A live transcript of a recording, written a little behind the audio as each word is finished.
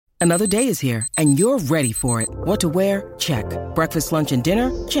Another day is here, and you're ready for it. What to wear? Check. Breakfast, lunch, and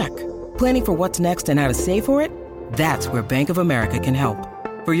dinner? Check. Planning for what's next and how to save for it? That's where Bank of America can help.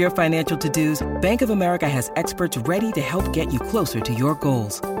 For your financial to-dos, Bank of America has experts ready to help get you closer to your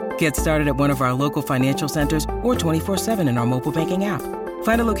goals. Get started at one of our local financial centers or 24/7 in our mobile banking app.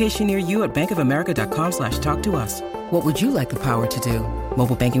 Find a location near you at bankofamerica.com/talktous. What would you like the power to do?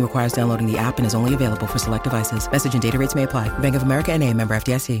 Mobile banking requires downloading the app and is only available for select devices. Message and data rates may apply. Bank of America N.A., member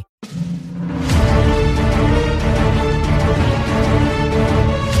FDIC.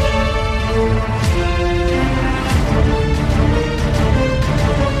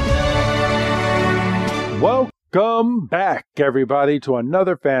 Welcome back, everybody, to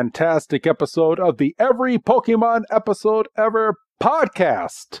another fantastic episode of the Every Pokemon Episode Ever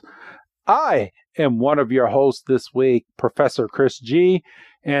podcast. I am one of your hosts this week, Professor Chris G,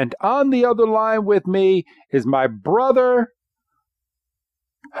 and on the other line with me is my brother.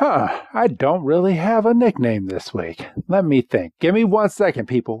 I don't really have a nickname this week. Let me think. Give me 1 second,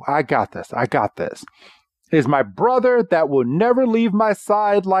 people. I got this. Is my brother that will never leave my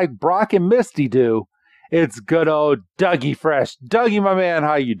side like Brock and Misty do. It's good old Dougie Fresh. Dougie, my man,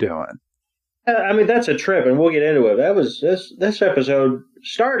 how you doing? I mean, that's a trip, and we'll get into it. That was this episode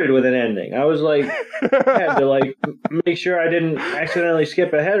started with an ending. I was like, I had to like make sure I didn't accidentally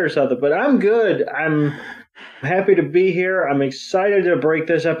skip ahead or something. But I'm good. I'm happy to be here. I'm excited to break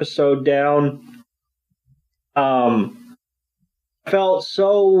this episode down. Felt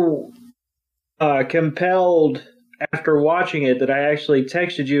so compelled after watching it that I actually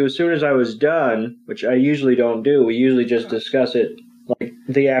texted you as soon as I was done, which I usually don't do. We usually just discuss it like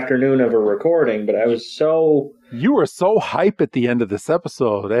the afternoon of a recording, but I was so... You were so hype at the end of this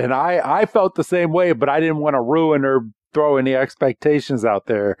episode, and I felt the same way, but I didn't want to ruin or throw any expectations out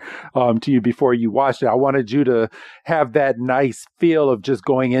there to you before you watched it. I wanted you to have that nice feel of just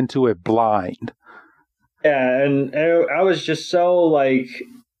going into it blind. Yeah, and I was just so like...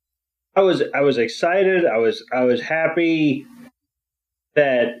 I was excited. I was happy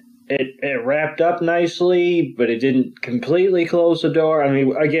that it wrapped up nicely, but it didn't completely close the door. I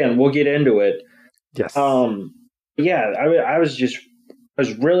mean, again, we'll get into it. Yes. Yeah. I was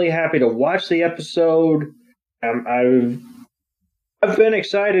really happy to watch the episode. I've been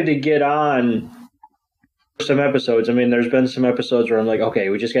excited to get on some episodes. I mean, there's been some episodes where I'm like, okay,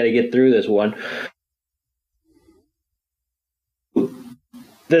 we just got to get through this one.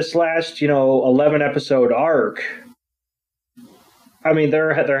 This last, 11 episode arc, I mean,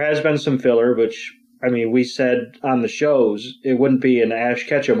 there has been some filler, which, I mean, we said on the shows it wouldn't be an Ash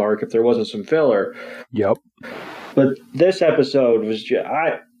Ketchum arc if there wasn't some filler. Yep. But this episode was just,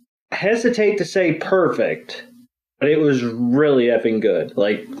 I hesitate to say perfect, but it was really effing good.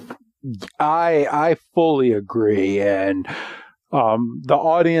 Like, I fully agree, and the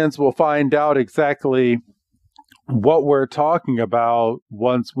audience will find out exactly what we're talking about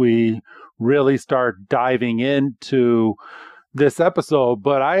once we really start diving into this episode.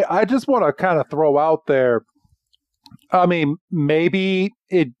 But I just want to kind of throw out there, I mean, maybe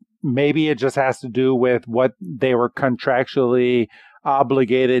it just has to do with what they were contractually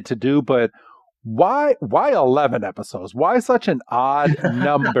obligated to do, but why 11 episodes? Why such an odd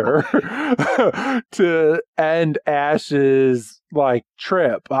number to end Ash's like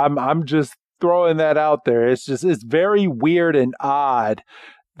trip? I'm just throwing that out there. It's very weird and odd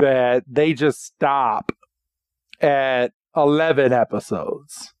that they just stop at 11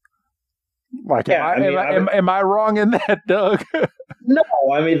 episodes. Like, yeah, am I wrong in that, Doug? No,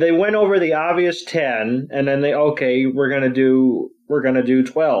 I mean, they went over the obvious 10, and then we're gonna do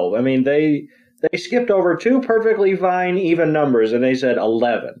 12. I mean, they skipped over two perfectly fine even numbers, and they said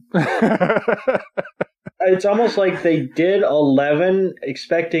 11. It's almost like they did 11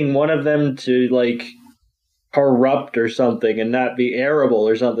 expecting one of them to, like, corrupt or something and not be airable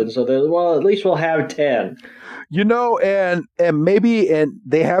or something. So well, at least we'll have 10. And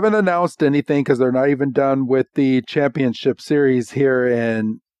they haven't announced anything because they're not even done with the championship series here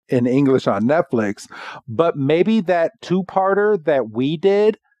in English on Netflix. But maybe that two-parter that we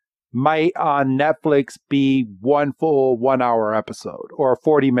did might on Netflix be one full 1 hour episode or a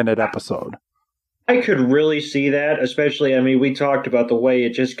 40-minute episode. I could really see that, especially, I mean, we talked about the way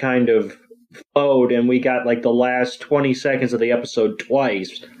it just kind of flowed, and we got like the last 20 seconds of the episode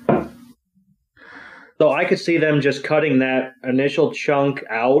twice. So I could see them just cutting that initial chunk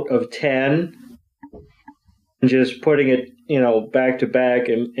out of 10 and just putting it, back to back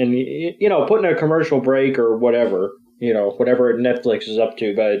and putting a commercial break or whatever, whatever Netflix is up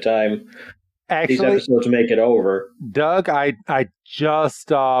to by the time these episodes make it over. Doug, I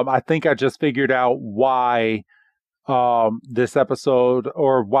think I just figured out why this episode,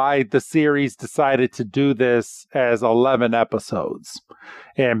 or why the series decided to do this as 11 episodes.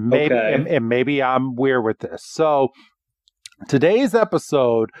 And maybe, and maybe I'm weird with this. So today's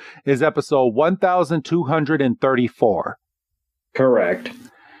episode is episode 1234. Correct.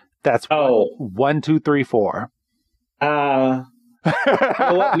 That's 1, 2, 3, 4. You know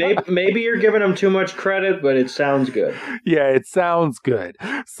what? Maybe you're giving them too much credit, but it sounds good. Yeah, it sounds good.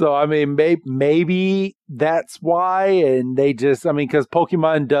 So, I mean, maybe that's why. And they just, I mean, because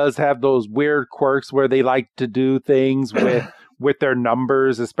Pokemon does have those weird quirks where they like to do things with their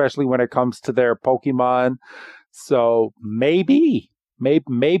numbers, especially when it comes to their Pokemon. So maybe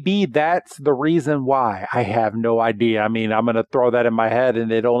that's the reason why. I have no idea. I mean, I'm going to throw that in my head,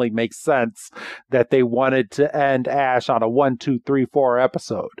 and it only makes sense that they wanted to end Ash on a 1, 2, 3, 4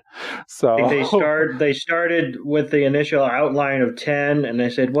 episode. So they started with the initial outline of 10, and they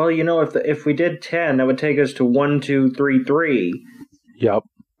said, well, you know, if we did 10, that would take us to 1, 2, 3, 3. Yep.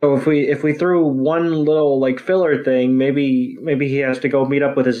 So if we threw one little like filler thing, maybe he has to go meet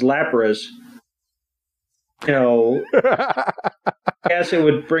up with his Lapras. You know, I guess it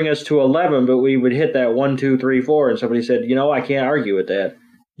would bring us to 11, but we would hit that 1, 2, 3, 4, and somebody said, you know, I can't argue with that.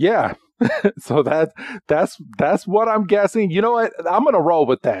 Yeah. So that's what I'm guessing. You know what? I'm going to roll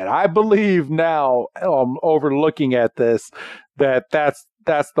with that. I believe now, overlooking at this, that's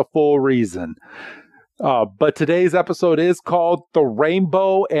the full reason. But today's episode is called The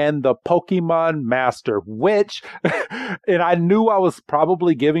Rainbow and the Pokemon Master, which, and I knew I was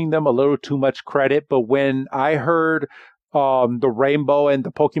probably giving them a little too much credit, but when I heard The Rainbow and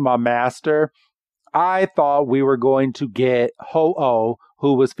the Pokemon Master, I thought we were going to get Ho-Oh,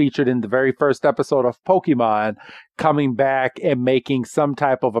 who was featured in the very first episode of Pokemon, coming back and making some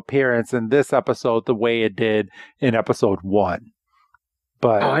type of appearance in this episode the way it did in episode 1.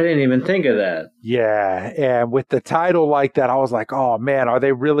 But I didn't even think of that. Yeah, and with the title like that, I was like, oh man, are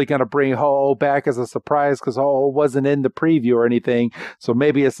they really going to bring Ho-Oh back as a surprise? Because Ho-Oh wasn't in the preview or anything, so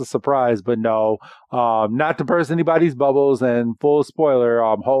maybe it's a surprise, but no. Not to burst anybody's bubbles, and full spoiler,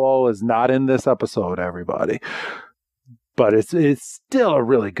 Ho-Oh is not in this episode, everybody. But it's still a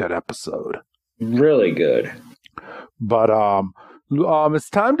really good episode. Really good. But it's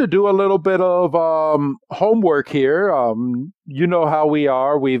time to do a little bit of homework here. You know how we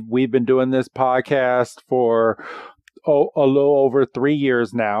are. We've been doing this podcast for a little over 3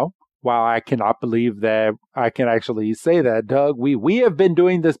 years now. Wow, I cannot believe that I can actually say that, Doug. We have been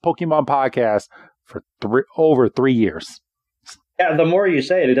doing this Pokemon podcast for over 3 years. Yeah, the more you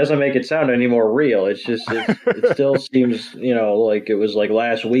say it, it doesn't make it sound any more real. It's just it still seems, you know, like it was like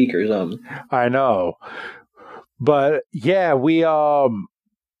last week or something. I know. But yeah, we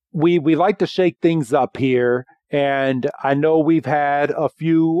like to shake things up here, and I know we've had a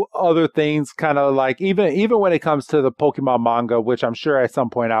few other things kind of like even when it comes to the Pokemon manga, which I'm sure at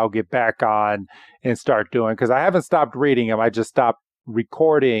some point I'll get back on and start doing, because I haven't stopped reading them. I just stopped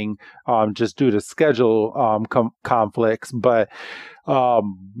recording just due to schedule conflicts. But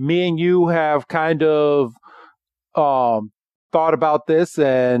me and you have kind of thought about this,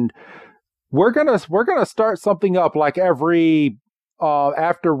 and we're gonna start something up like every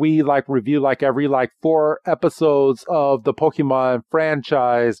after we like review like every like 4 episodes of the Pokemon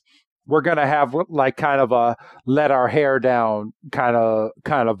franchise. We're gonna have like kind of a let our hair down kind of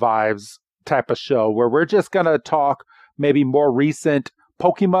vibes type of show where we're just gonna talk maybe more recent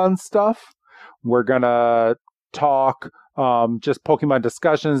Pokemon stuff. We're gonna talk just Pokemon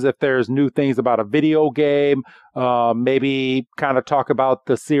discussions if there's new things about a video game, maybe kind of talk about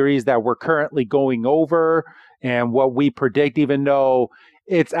the series that we're currently going over and what we predict, even though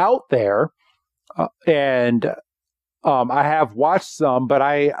it's out there. And I have watched some, but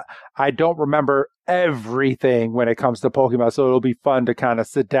I don't remember everything when it comes to Pokemon. So it'll be fun to kind of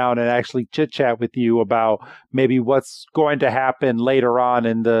sit down and actually chit chat with you about maybe what's going to happen later on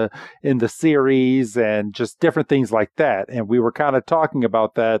in the series and just different things like that. And we were kind of talking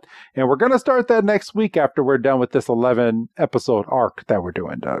about that, and we're going to start that next week after we're done with this 11 episode arc that we're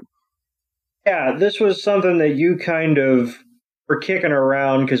doing, Doug. Yeah, this was something that you kind of were kicking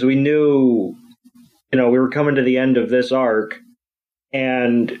around because we knew, you know, we were coming to the end of this arc,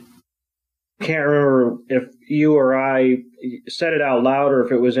 and can't remember if you or I said it out loud or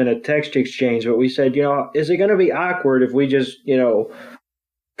if it was in a text exchange, but we said, you know, is it going to be awkward if we just, you know,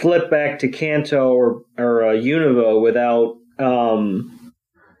 flip back to Kanto or Unova without,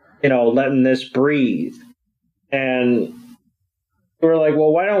 you know, letting this breathe? And we were like,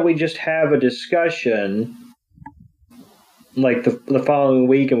 well, why don't we just have a discussion like the following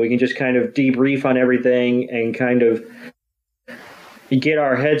week, and we can just kind of debrief on everything and kind of get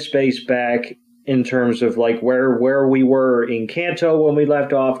our headspace back in terms of like where we were in Kanto when we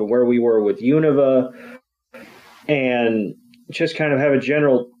left off and where we were with Unova, and just kind of have a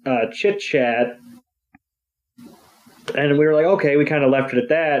general chit chat. And we were like, okay, we kind of left it at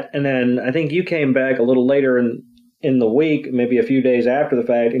that. And then I think you came back a little later in the week, maybe a few days after the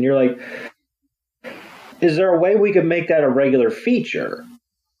fact, and you're like, is there a way we could make that a regular feature?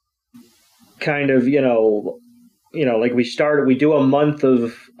 Kind of, like we do a month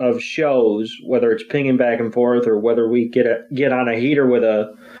of shows, whether it's pinging back and forth or whether we get on a heater with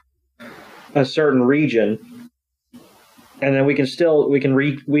a certain region. And then we can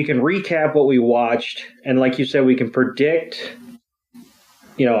recap what we watched, and like you said, we can predict,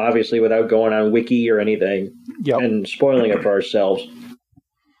 obviously without going on Wiki or anything, and spoiling it for ourselves.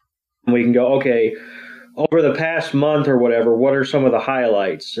 And we can go, okay, over the past month or whatever, what are some of the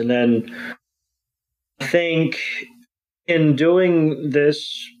highlights? And then I think in doing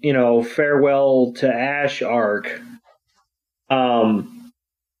this, farewell to Ash arc, that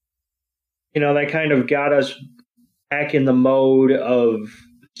kind of got us back in the mode of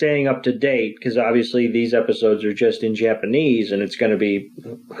staying up to date, because obviously these episodes are just in Japanese, and it's going to be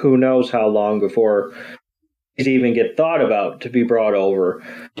who knows how long before these even get thought about to be brought over.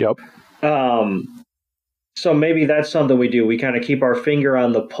 Yep. So maybe that's something we do. We kind of keep our finger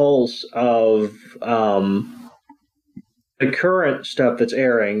on the pulse of the current stuff that's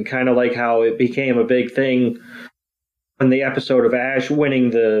airing, kind of like how it became a big thing when the episode of Ash winning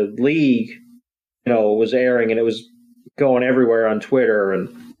the league, was airing, and it was going everywhere on Twitter, and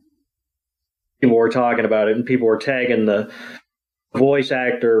people were talking about it, and people were tagging the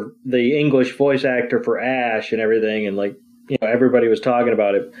English voice actor for Ash and everything, and everybody was talking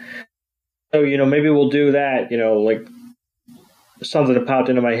about it. So, maybe we'll do that, like something that popped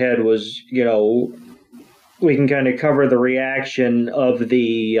into my head was, we can kind of cover the reaction of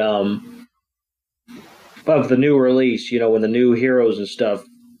the new release, when the new heroes and stuff,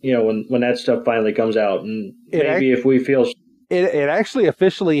 when that stuff finally comes out, and if we feel it actually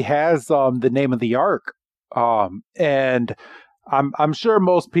officially has the name of the arc, and I'm sure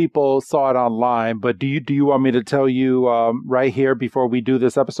most people saw it online, but do you want me to tell you right here before we do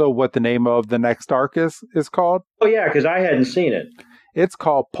this episode what the name of the next arc is called? Oh yeah, because I hadn't seen it. It's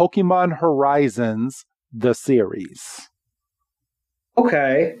called Pokémon Horizons, the series.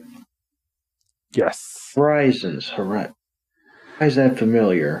 Okay. Yes. Horizons. Why is that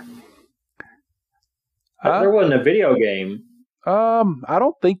familiar? There wasn't a video game. I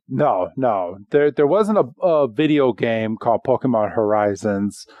don't think no. There wasn't a video game called Pokémon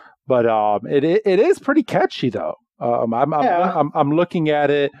Horizons, but it is pretty catchy though. I'm looking at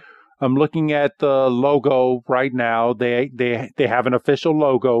it. I'm looking at the logo right now. They have an official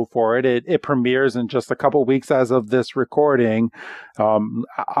logo for it. It premieres in just a couple weeks as of this recording.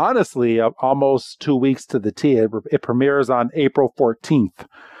 Honestly, almost 2 weeks to the T. It premieres on April 14th.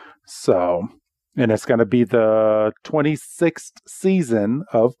 So, and it's going to be the 26th season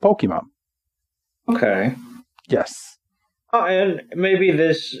of Pokemon. Okay. Yes. And maybe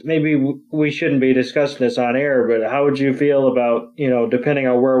we shouldn't be discussing this on air, but how would you feel about, depending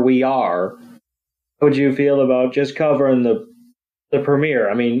on where we are, how would you feel about just covering the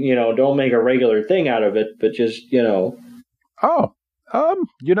premiere? I mean, don't make a regular thing out of it, but just, Oh,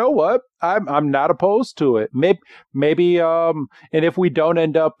 you know what? I'm not opposed to it. Maybe, and if we don't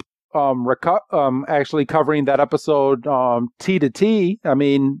end up actually covering that episode T to T, I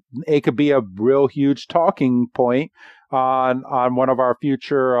mean, it could be a real huge talking point on one of our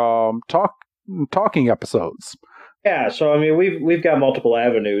future talking episodes. Yeah, so I mean we've got multiple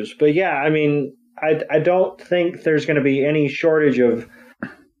avenues, but yeah, I mean I don't think there's going to be any shortage of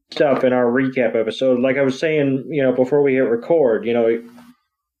stuff in our recap episode. Like I was saying, before we hit record,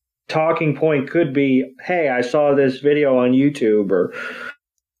 talking point could be, hey, I saw this video on YouTube, or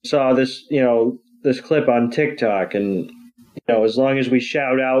saw this, this clip on TikTok, and as long as we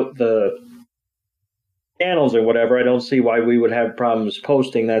shout out the channels or whatever, I don't see why we would have problems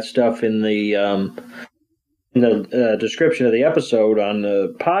posting that stuff in the description of the episode on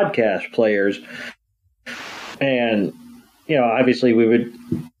the podcast players. And obviously we would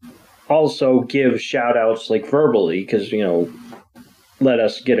also give shout outs like verbally, because let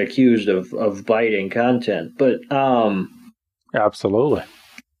us get accused of biting content, but absolutely.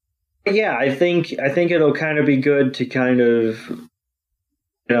 Yeah, I think it'll kind of be good to kind of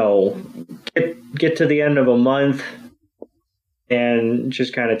get to the end of a month and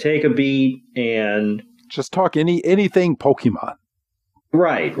just kind of take a beat and just talk anything Pokemon.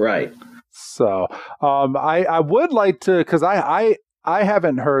 Right. So I would like to, because I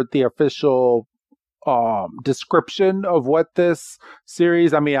haven't heard the official description of what this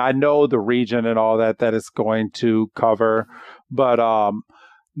series, I mean, I know the region and all that it's going to cover, but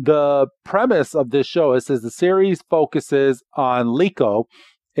the premise of this show, it says the series focuses on Liko,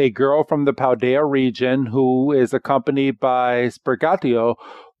 a girl from the Paldea region who is accompanied by Sprigatito,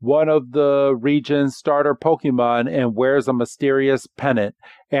 one of the region's starter Pokemon, and wears a mysterious pendant,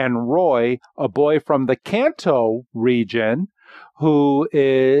 and Roy, a boy from the Kanto region, who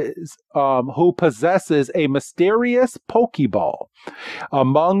possesses a mysterious Pokeball.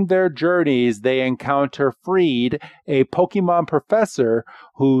 Among their journeys, they encounter Freed, a Pokemon professor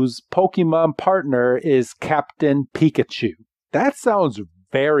whose Pokemon partner is Captain Pikachu. That sounds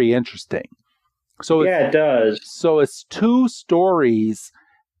very interesting. So yeah, it does. So it's two stories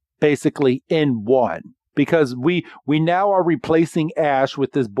basically in one, because we now are replacing Ash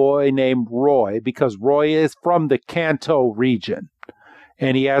with this boy named Roy, because Roy is from the Kanto region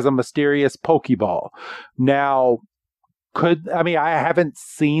and he has a mysterious Pokeball. Now, I haven't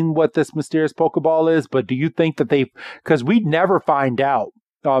seen what this mysterious Pokeball is, but do you think that because we never find out,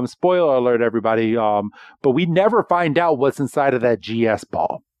 spoiler alert everybody, but we never find out what's inside of that GS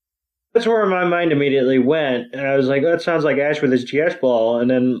ball. That's where my mind immediately went, and I was like, that sounds like Ash with his GS ball, and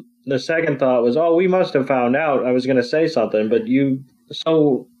then the second thought was, we must have found out. I was going to say something, but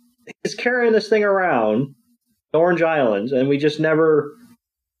so he's carrying this thing around Orange Islands, and we just never.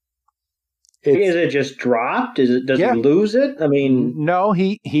 Is it just dropped? Does he lose it? I mean, no.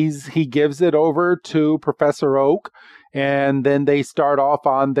 He gives it over to Professor Oak, and then they start off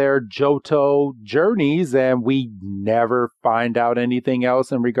on their Johto journeys, and we never find out anything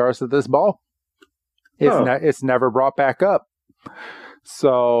else in regards to this ball. It's never brought back up.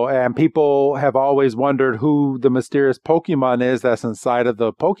 So, and people have always wondered who the mysterious Pokemon is that's inside of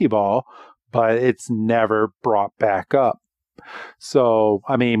the Pokeball, but it's never brought back up. So,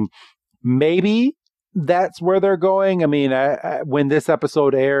 I mean, maybe that's where they're going. I mean, when this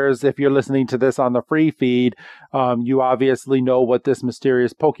episode airs, if you're listening to this on the free feed, you obviously know what this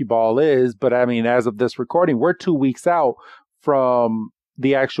mysterious Pokeball is. But I mean, as of this recording, we're 2 weeks out from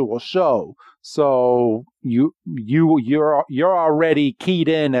the actual show. So you're already keyed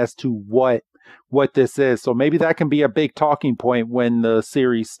in as to what this is. So maybe that can be a big talking point when the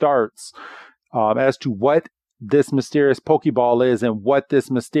series starts, as to what this mysterious Pokeball is and what this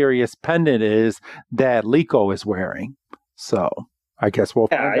mysterious pendant is that Liko is wearing. So I guess we'll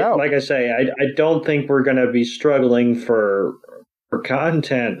find out. Like I say, I don't think we're going to be struggling for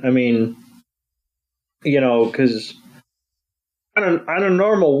content. I mean, because on a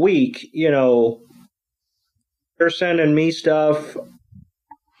normal week, they're sending me stuff.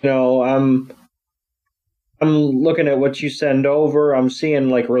 I'm looking at what you send over. I'm seeing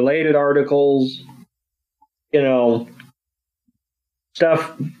like related articles.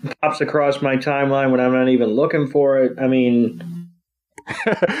 Stuff pops across my timeline when I'm not even looking for it. I mean,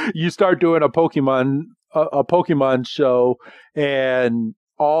 you start doing a Pokemon show, and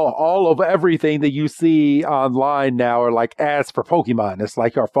all of everything that you see online now are like ads for Pokemon. It's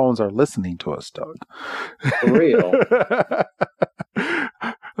like our phones are listening to us, Doug. For real.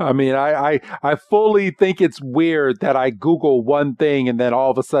 I mean, I fully think it's weird that I Google one thing and then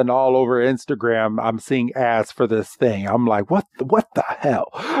all of a sudden all over Instagram I'm seeing ads for this thing. I'm like, what the hell?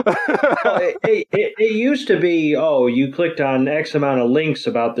 It used to be, you clicked on X amount of links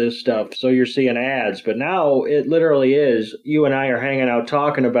about this stuff, so you're seeing ads. But now it literally is, you and I are hanging out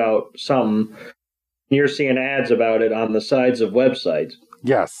talking about something, and you're seeing ads about it on the sides of websites.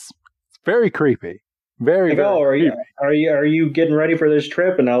 Yes. It's very creepy. Very, are you getting ready for this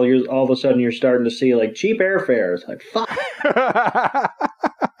trip? And now all of a sudden you're starting to see like cheap airfares. Like, fuck.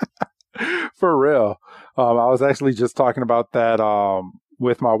 For real. I was actually just talking about that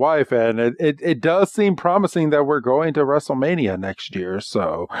with my wife, and it does seem promising that we're going to WrestleMania next year.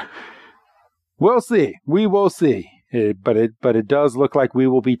 So we'll see. We will see. But it does look like we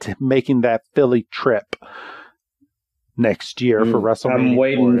will be making that Philly trip next year for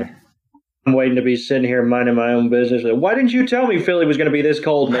WrestleMania. I'm waiting to be sitting here minding my own business. Why didn't you tell me Philly was going to be this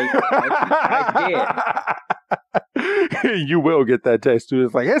cold, Nate? I did. You will get that text too.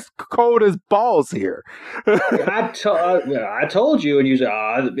 It's like, it's cold as balls here. I told you, and you said,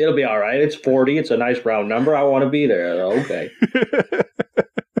 it'll be all right. It's 40. It's a nice round number. I want to be there. Okay. Because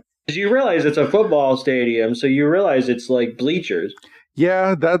you realize it's a football stadium, so you realize it's like bleachers.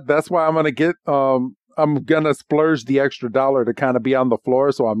 Yeah, that's why I'm going to get... I'm going to splurge the extra $1 to kind of be on the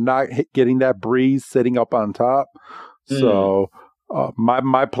floor, so I'm not getting that breeze sitting up on top. So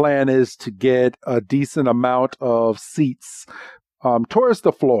my plan is to get a decent amount of seats towards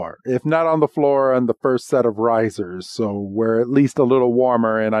the floor, if not on the floor, on the first set of risers. So we're at least a little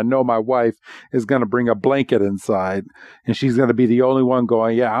warmer. And I know my wife is going to bring a blanket inside, and she's going to be the only one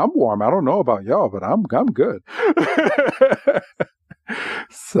going, yeah, I'm warm. I don't know about y'all, but I'm good.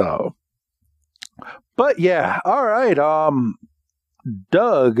 So, but yeah. All right.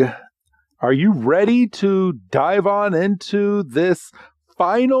 Doug, are you ready to dive on into this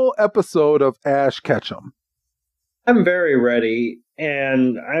final episode of Ash Ketchum? I'm very ready,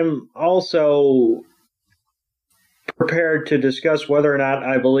 and I'm also prepared to discuss whether or not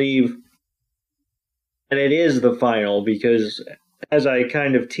I believe that it is the final, because as I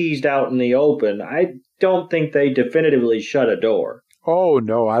kind of teased out in the open, I don't think they definitively shut a door. Oh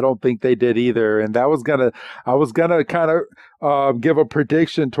no, I don't think they did either. And I was gonna kind of give a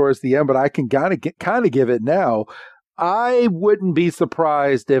prediction towards the end, but I can kind of give it now. I wouldn't be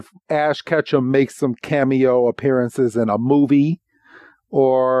surprised if Ash Ketchum makes some cameo appearances in a movie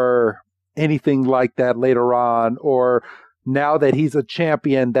or anything like that later on, or now that he's a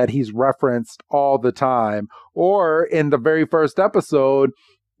champion that he's referenced all the time, or in the very first episode,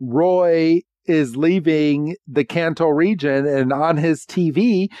 Roy is leaving the Kanto region and on his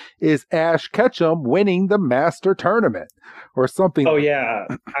TV is Ash Ketchum winning the Master Tournament or something. Oh yeah,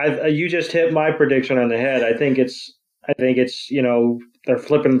 you just hit my prediction on the head. I think it's they're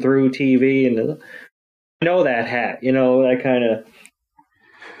flipping through TV and I know that hat, that kind of.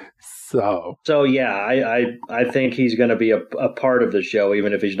 So yeah, I think he's going to be a part of the show,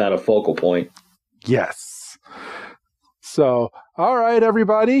 even if he's not a focal point. Yes. So, all right,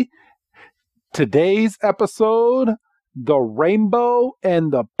 everybody. Today's episode, The Rainbow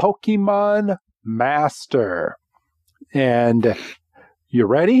and the Pokemon Master. And you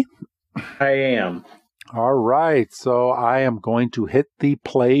ready? I am. All right. So I am going to hit the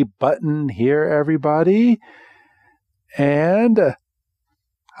play button here, everybody. And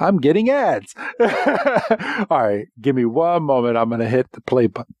I'm getting ads. All right. Give me one moment. I'm going to hit the play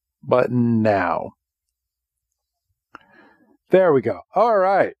button now. There we go. All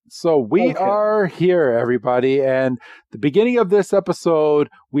right. So we are here, everybody. And the beginning of this episode,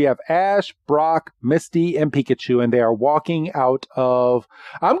 we have Ash, Brock, Misty, and Pikachu, and they are walking out of,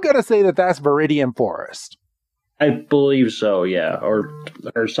 I'm going to say that that's Viridian Forest. I believe so, yeah. Or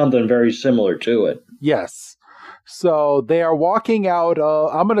something very similar to it. Yes. So they are walking out,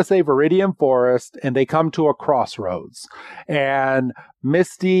 I'm going to say Viridian Forest, and they come to a crossroads. And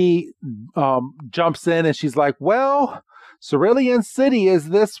Misty jumps in, and she's like, well, Cerulean City is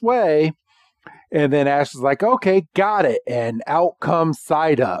this way. And then Ash is like, okay, got it. And out comes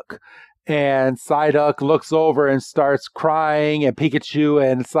Psyduck. And Psyduck looks over and starts crying. And Pikachu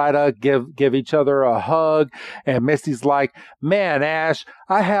and Psyduck give each other a hug. And Misty's like, man, Ash,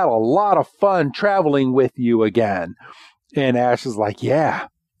 I had a lot of fun traveling with you again. And Ash is like, yeah.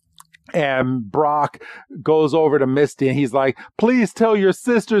 And Brock goes over to Misty and he's like, please tell your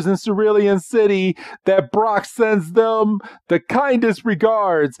sisters in Cerulean City that Brock sends them the kindest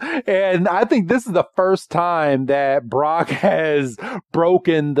regards. And I think this is the first time that Brock has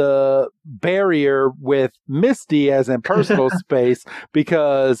broken the barrier with Misty as in personal space,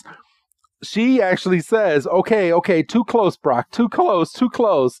 because she actually says, okay, too close, Brock, too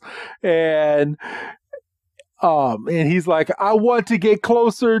close. And he's like, I want to get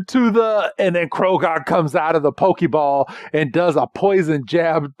closer to and then Krogon comes out of the Pokeball and does a poison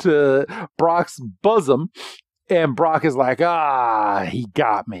jab to Brock's bosom. And Brock is like, he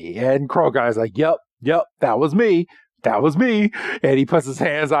got me. And Krogon is like, yep, that was me. And he puts his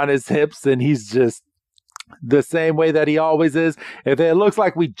hands on his hips and he's just the same way that he always is. If it looks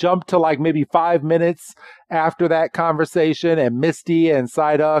like we jumped to like maybe 5 minutes after that conversation and Misty and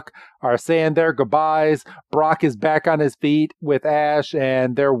Psyduck are saying their goodbyes. Brock is back on his feet with Ash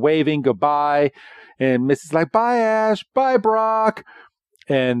and they're waving goodbye. And Misty's like, bye, Ash. Bye, Brock.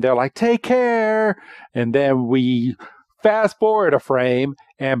 And they're like, take care. And then we fast forward a frame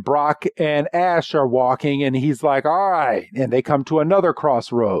and Brock and Ash are walking and he's like, all right. And they come to another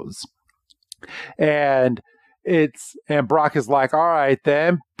crossroads. And Brock is like, all right,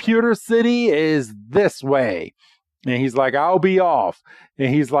 then Pewter City is this way. And he's like, I'll be off.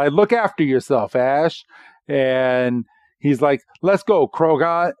 And he's like, look after yourself, Ash. And he's like, let's go,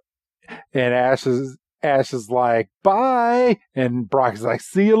 Krogon. And Ash is like, bye. And Brock is like,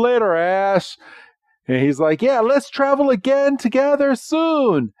 see you later, Ash. And he's like, yeah, let's travel again together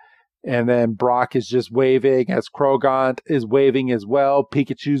soon. And then Brock is just waving as Krogon is waving as well.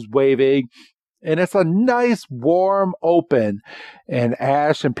 Pikachu's waving. And it's a nice warm open. And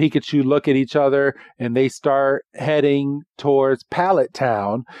Ash and Pikachu look at each other and they start heading towards Pallet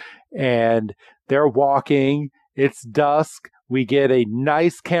Town. And they're walking. It's dusk. We get a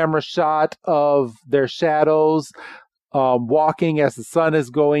nice camera shot of their shadows walking as the sun is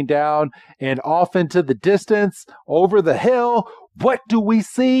going down, and off into the distance, over the hill, what do we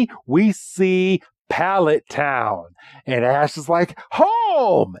see? We see Pallet Town. And Ash is like,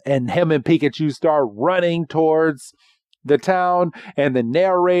 home! And him and Pikachu start running towards the town, and the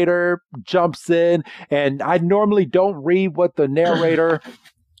narrator jumps in. And I normally don't read what the narrator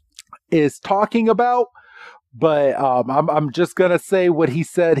is talking about, but I'm just going to say what he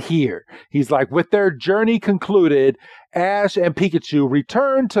said here. He's like, with their journey concluded, Ash and Pikachu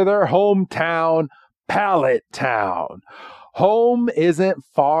return to their hometown, Pallet Town. Home isn't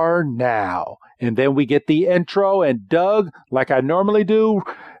far now. And then we get the intro, and Doug, like I normally do,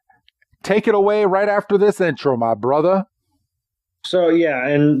 take it away right after this intro, my brother. So, yeah,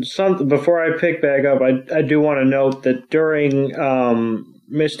 and before I pick back up, I do want to note that during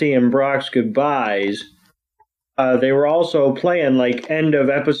Misty and Brock's goodbyes, they were also playing like end of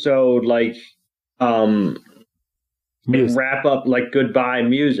episode, like wrap up, like goodbye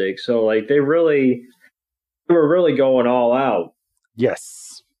music. So like they were really going all out.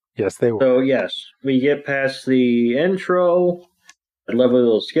 Yes, they were. So yes, we get past the intro, I love a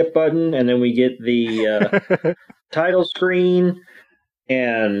little skip button, and then we get the title screen,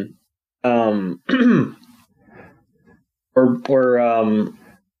 and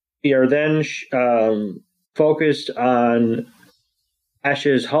we are then focused on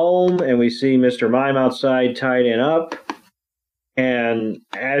Ash's home, and we see Mr. Mime outside tidying up, and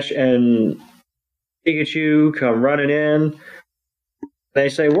Ash and Pikachu come running in. They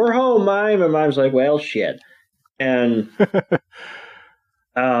say, "We're home, Mime," and Mime's like, "Well, shit." And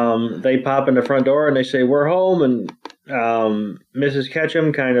they pop in the front door and they say, "We're home," and Mrs.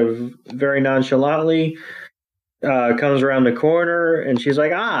 Ketchum kind of very nonchalantly comes around the corner, and she's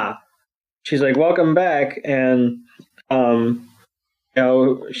like, she's like, "Welcome back," and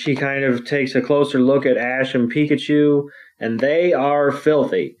she kind of takes a closer look at Ash and Pikachu, and they are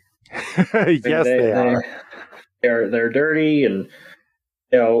filthy. Yes, they are. They're dirty, and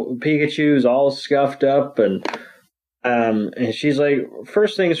Pikachu's all scuffed up, and she's like,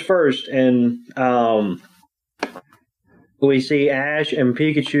 first things first, and we see Ash and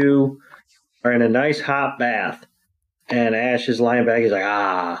Pikachu are in a nice hot bath, and Ash is lying back. He's like,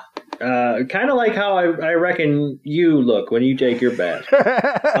 kind of like how I reckon you look when you take your bath.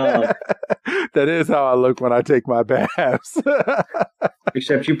 That is how I look when I take my baths.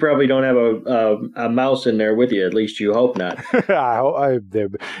 Except you probably don't have a mouse in there with you. At least you hope not.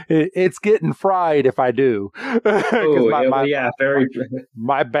 It's getting fried if I do.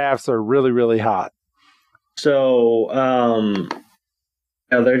 My baths are really, really hot. So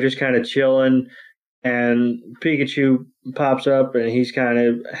they're just kind of chilling, and Pikachu pops up, and he's kind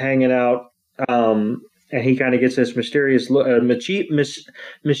of hanging out, and he kind of gets this mysterious look, mischievous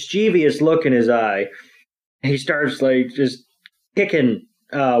look in his eye. He starts like just kicking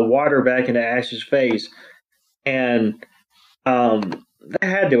water back into Ash's face, and that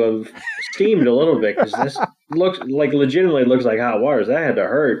had to have steamed a little bit, because this legitimately looks like hot water. So that had to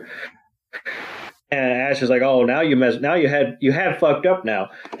hurt. And Ash is like, "Oh, now you have fucked up now,"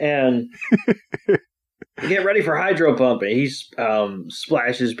 and get ready for hydro pump. And he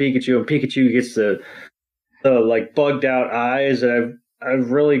splashes Pikachu, and Pikachu gets the like bugged out eyes that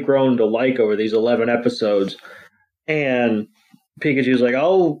I've really grown to like over these 11 episodes. And Pikachu's like,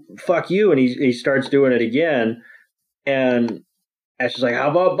 "Oh, fuck you," and he starts doing it again. And Ash is like,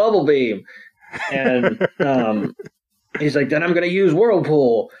 "How about Bubble Beam?" And he's like, "Then I'm gonna use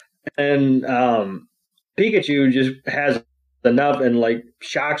Whirlpool." And Pikachu just has enough and like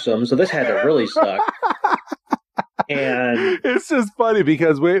shocks him. So this had to really suck. And it's just funny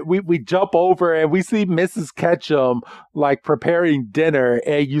because we jump over and we see Mrs. Ketchum like preparing dinner,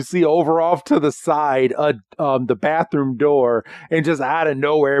 and you see over off to the side the bathroom door, and just out of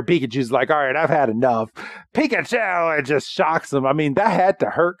nowhere Pikachu's like, "All right, I've had enough." Pikachu, and just shocks him. I mean, that had to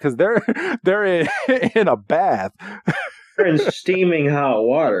hurt because they're in a bath. In steaming hot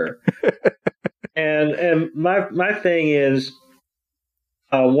water. And my thing is,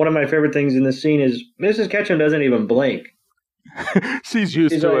 one of my favorite things in this scene is Mrs. Ketchum doesn't even blink. She's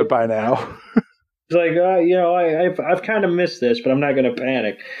used to it by now. She's like, I've kind of missed this, but I'm not going to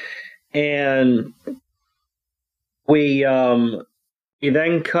panic. And we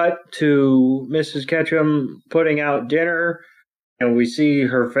then cut to Mrs. Ketchum putting out dinner, and we see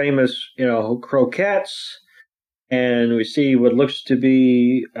her famous, croquettes. And we see what looks to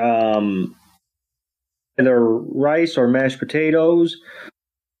be either rice or mashed potatoes.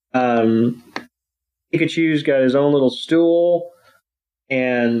 Pikachu's got his own little stool,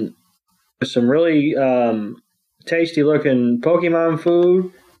 and some really tasty looking Pokemon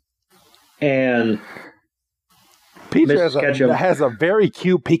food, and Peach Ketchum has a very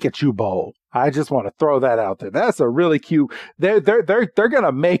cute Pikachu bowl. I just want to throw that out there. That's a really cute. They're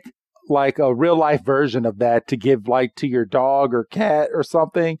gonna make like a real life version of that to give like to your dog or cat or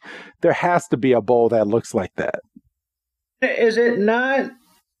something. There has to be a bowl that looks like that. Is it not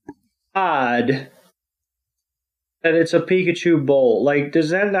odd that it's a Pikachu bowl? Like,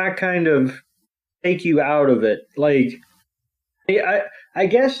 does that not kind of take you out of it? Like, I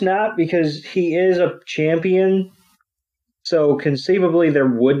guess not, because he is a champion. So conceivably there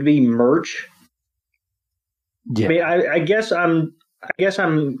would be merch. Yeah. I mean, I guess I'm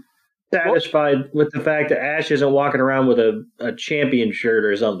satisfied with the fact that Ash isn't walking around with a champion shirt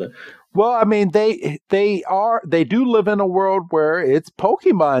or something. Well, I mean, they do live in a world where it's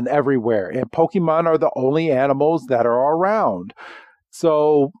Pokemon everywhere, and Pokemon are the only animals that are around.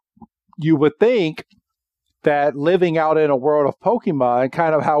 So you would think that living out in a world of Pokemon,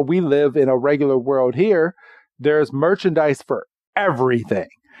 kind of how we live in a regular world here, there's merchandise for everything.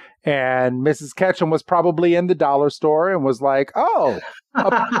 And Mrs. Ketchum was probably in the dollar store and was like, oh,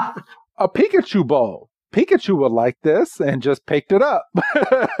 a Pikachu bowl. Pikachu would like this, and just picked it up.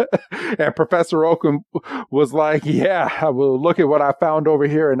 And Professor Oak was like, yeah, well, look at what I found over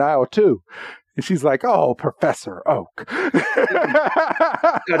here in aisle 2. And she's like, oh, Professor Oak. Cut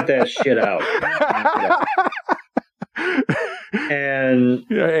that shit out. And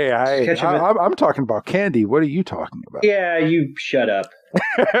hey, I'm talking about candy. What are you talking about? Yeah, you shut up.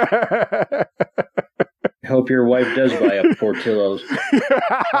 I hope your wife does buy up Portillo's.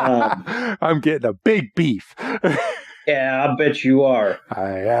 I'm getting a big beef. Yeah, I bet you are. I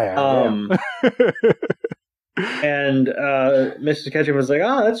And Mrs. Ketchum was like,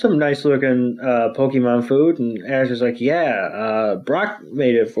 oh, that's some nice looking Pokemon food. And Ash was like, yeah, Brock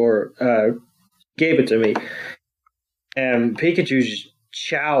made it gave it to me. And Pikachu's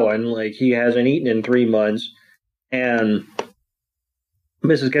chowing like he hasn't eaten in 3 months. And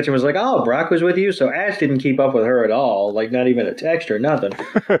Mrs. Ketchum was like, oh, Brock was with you? So Ash didn't keep up with her at all. Like, not even a text or nothing.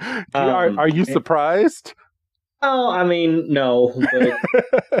 Are you surprised? Oh, I mean, no. But,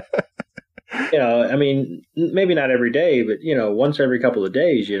 I mean, maybe not every day, but, once every couple of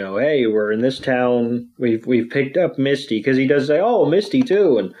days, hey, we're in this town. We've picked up Misty, because he does say, oh, Misty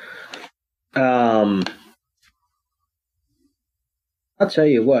too. And I'll tell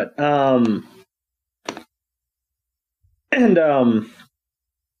you what.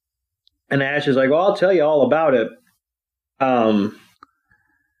 And Ash is like, well, I'll tell you all about it. But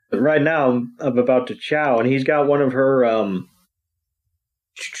right now I'm about to chow, and he's got one of her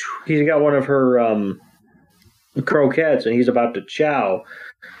croquettes, and he's about to chow.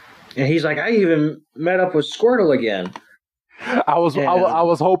 And he's like, I even met up with Squirtle again. I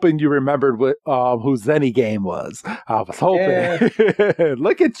was hoping you remembered what who Zenny game was. I was hoping. Yeah.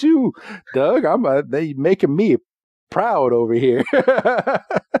 Look at you, Doug. They making me proud over here.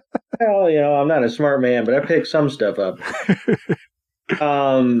 Well, I'm not a smart man, but I picked some stuff up.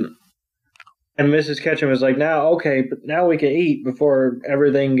 And Mrs. Ketchum was like, but now we can eat before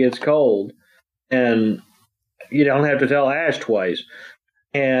everything gets cold. And you don't have to tell Ash twice.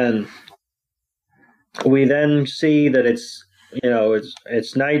 And we then see that it's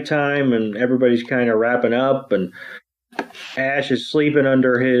nighttime and everybody's kind of wrapping up, and Ash is sleeping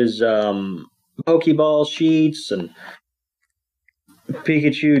under his Pokeball sheets, and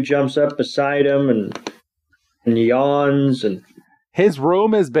Pikachu jumps up beside him and yawns, and his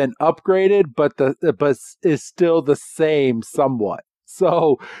room has been upgraded, but is still the same somewhat.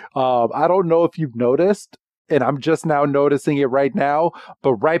 So I don't know if you've noticed, and I'm just now noticing it right now,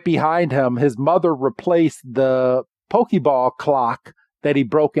 but right behind him, his mother replaced the Pokeball clock that he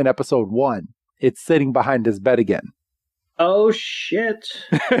broke in episode 1. It's sitting behind his bed again. Oh shit.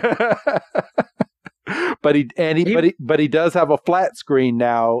 But he does have a flat screen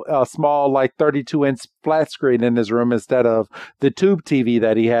now, a small, like 32-inch flat screen in his room instead of the tube TV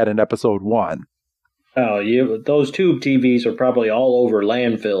that he had in episode 1. Oh, those tube TVs are probably all over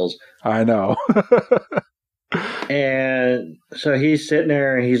landfills. I know. And so he's sitting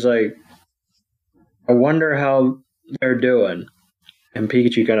there and he's like, I wonder how they're doing. And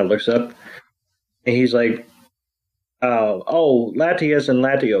Pikachu kind of looks up and he's like, oh, Latias and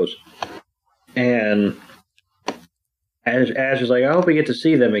Latios. And Ash is like, I hope we get to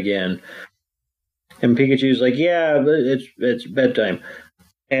see them again. And Pikachu's like, yeah, but it's bedtime.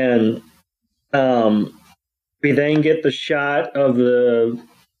 And we then get the shot of the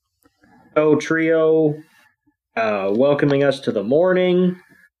trio welcoming us to the morning.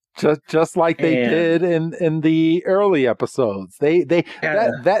 Just like they did in the early episodes.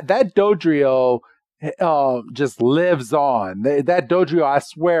 That Dodrio just lives on. That dojo, I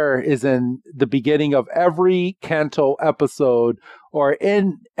swear, is in the beginning of every Kanto episode, or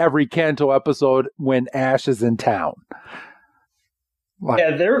in every Kanto episode when Ash is in town.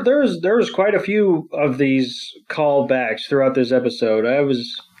 Yeah, there's quite a few of these callbacks throughout this episode.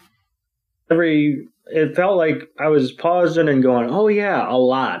 It felt like I was pausing and going, "Oh yeah, a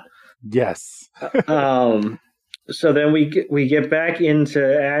lot." Yes. So then we get back into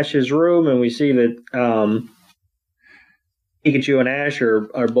Ash's room and we see that Pikachu and Ash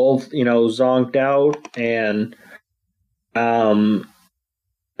are both, zonked out, and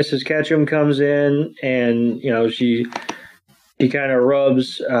Mrs. Ketchum comes in, and she kind of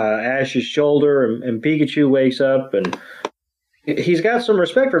rubs Ash's shoulder, and Pikachu wakes up, and he's got some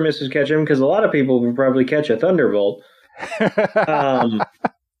respect for Mrs. Ketchum because a lot of people would probably catch a Thunderbolt.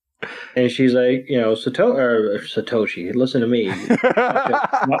 And she's like, Satoshi, listen to me.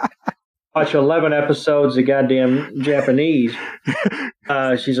 Watch 11 episodes of goddamn Japanese.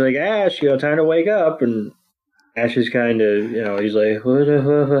 She's like, Ash, time to wake up. And Ash is kind of, he's like,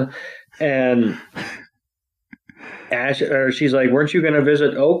 and she's like, weren't you going to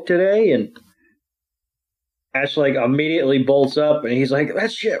visit Oak today? And Ash like immediately bolts up, and he's like,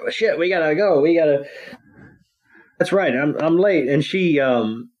 that's shit, we gotta go. That's right, I'm late. And she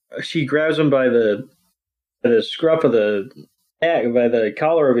grabs him by the scruff of the neck, by the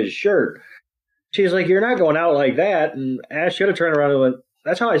collar of his shirt. She's like, you're not going out like that. And Ash should have turned around and went,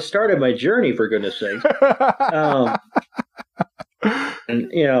 that's how I started my journey, for goodness sake.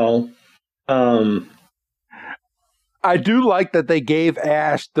 I do like that they gave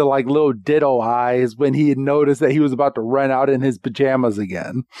Ash the little ditto eyes when he had noticed that he was about to run out in his pajamas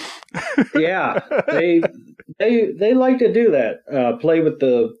again. Yeah, they like to do that, play with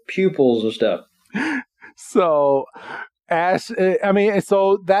the pupils and stuff. So Ash,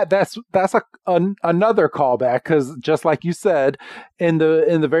 so that's another callback, because just like you said in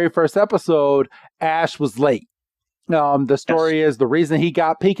the very first episode, Ash was late. The story is the reason he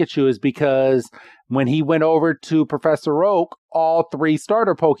got Pikachu is because when he went over to Professor Oak, all 3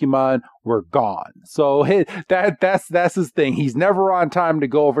 starter Pokemon were gone. So that's his thing. He's never on time to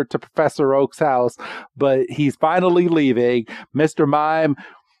go over to Professor Oak's house, but he's finally leaving. Mr. Mime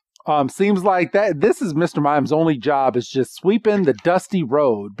seems like this is Mr. Mime's only job, is just sweeping the dusty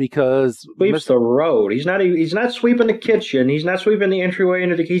road, because sweeps the road. He's not sweeping the kitchen. He's not sweeping the entryway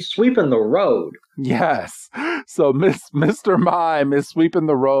into he's sweeping the road. Yes. So Mr. Mime is sweeping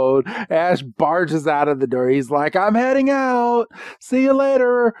the road. Ash barges out of the door. He's like, I'm heading out. See you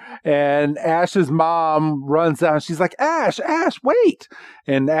later. And Ash's mom runs down. She's like, Ash, wait.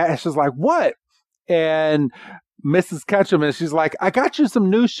 And Ash is like, what? And Mrs. Ketchum, and she's like, I got you some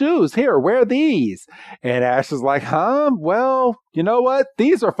new shoes. Here, wear these. And Ash is like, well, you know what?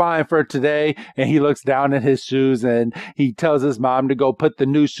 These are fine for today. And he looks down at his shoes and he tells his mom to go put the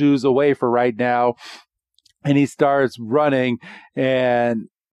new shoes away for right now. And he starts running, and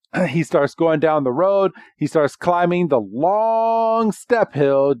he starts going down the road. He starts climbing the long step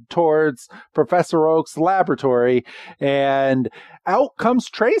hill towards Professor Oak's laboratory, and out comes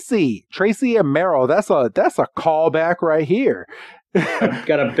Tracy and Meryl. That's a callback right here.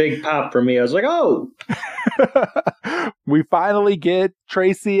 Got a big pop for me. I was like, oh. We finally get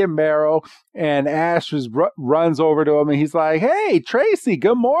Tracy and Meryl, and Ash runs over to him, and he's like, hey, Tracy,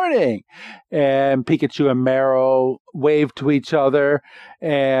 good morning. And Pikachu and Meryl wave to each other,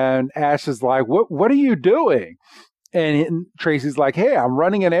 and Ash is like, what are you doing? And Tracy's like, hey, I'm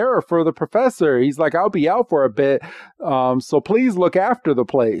running an errand for the professor. He's like, I'll be out for a bit, so please look after the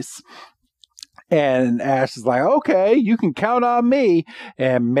place. And Ash is like, okay, you can count on me.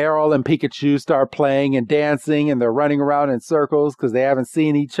 And Meryl and Pikachu start playing and dancing, and they're running around in circles because they haven't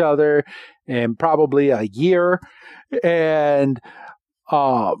seen each other in probably a year. And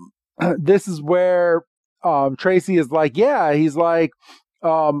this is where Tracy is like, yeah, he's like,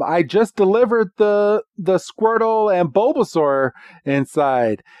 I just delivered the Squirtle and Bulbasaur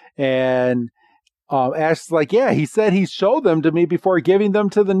inside. And Ash's like, yeah, he said he showed them to me before giving them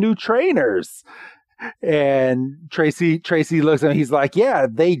to the new trainers. And Tracy looks at him. He's like, yeah,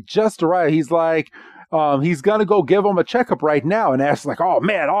 they just arrived. He's like, he's going to go give them a checkup right now. And Ash's like, oh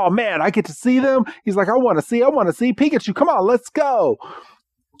man, I get to see them. He's like, I want to see Pikachu. Come on, let's go.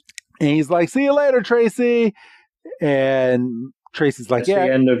 And he's like, see you later, Tracy. And Tracy's like, that's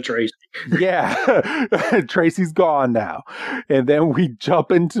the end of Tracy. Yeah, Tracy's gone now. And then we jump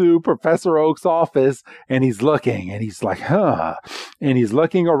into Professor Oak's office, and he's looking, and he's like, huh. And he's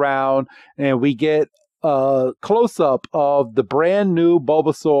looking around, and we get a close-up of the brand new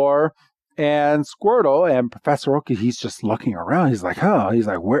Bulbasaur and Squirtle, and Professor Oak, he's just looking around. He's like, he's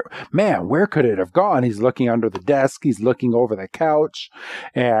like, where could it have gone? He's looking under the desk. He's looking over the couch,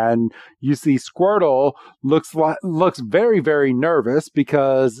 and you see Squirtle looks very, very nervous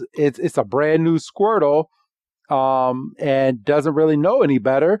because it's a brand new Squirtle, and doesn't really know any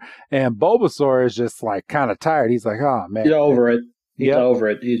better. And Bulbasaur is just like kind of tired. He's like, oh man, he's over it. He's over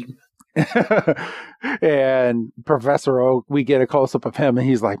it. And Professor Oak, we get a close-up of him, and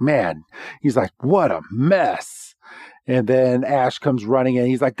he's like, what a mess. And then Ash comes running in.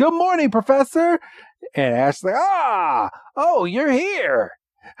 He's like, good morning, Professor. And Ash's like, oh, you're here.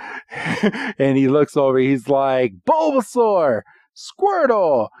 And he looks over. He's like, Bulbasaur,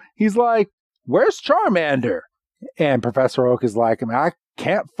 Squirtle. He's like, where's Charmander? And Professor Oak is like, I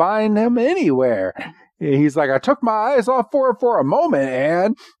can't find him anywhere. He's like, I took my eyes off for a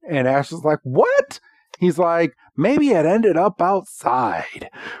moment, and Ash is like, what? He's like, maybe it ended up outside.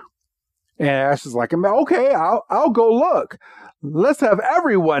 And Ash is like, okay, I'll go look. Let's have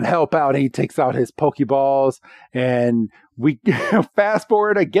everyone help out. He takes out his Pokeballs, and we fast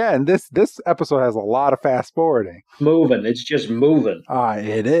forward again. This episode has a lot of fast forwarding. Moving. It's just moving.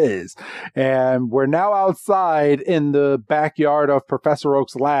 It is. And we're now outside in the backyard of Professor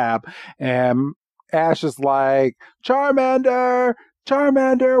Oak's lab, and Ash is like, Charmander,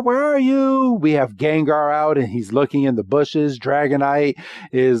 where are you? We have Gengar out, and he's looking in the bushes. Dragonite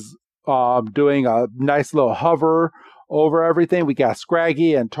is doing a nice little hover over everything. We got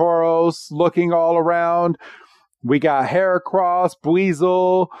Scraggy and Tauros looking all around. We got Heracross,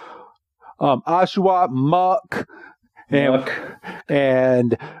 Buizel, Oshawott, Muck.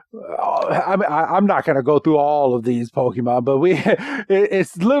 And I'm not going to go through all of these Pokemon, but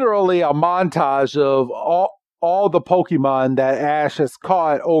it's literally a montage of all the Pokemon that Ash has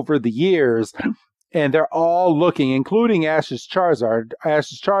caught over the years, and they're all looking, including Ash's Charizard.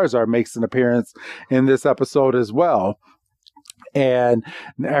 Ash's Charizard makes an appearance in this episode as well. And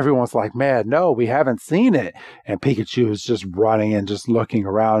everyone's like, man, no, we haven't seen it. And Pikachu is just running and just looking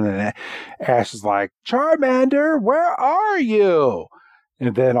around. And Ash is like, Charmander, where are you?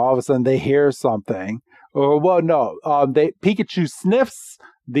 And then all of a sudden they hear something. Pikachu sniffs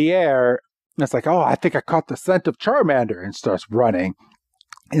the air. And it's like, oh, I think I caught the scent of Charmander, and starts running.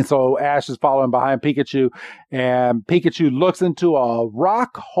 And so Ash is following behind Pikachu, and Pikachu looks into a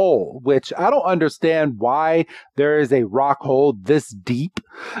rock hole, which I don't understand why there is a rock hole this deep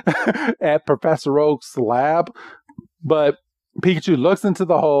at Professor Oak's lab. But Pikachu looks into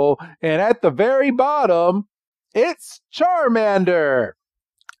the hole, and at the very bottom, it's Charmander.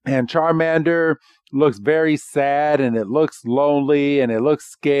 And Charmander looks very sad, and it looks lonely, and it looks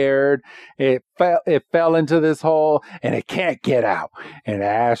scared. It fell into this hole, and it can't get out. And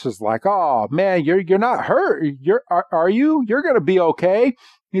Ash is like, "Oh man, you're not hurt. Are you? You're gonna be okay."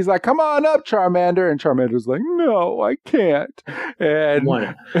 He's like, "Come on up, Charmander." And Charmander's like, "No, I can't." And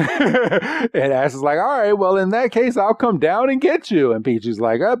and Ash is like, "All right, well in that case, I'll come down and get you." And Peachu's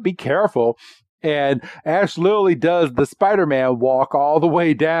like, "Be careful." And Ash literally does the Spider-Man walk all the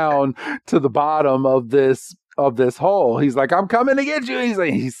way down to the bottom of this hole. He's like, "I'm coming to get you." He's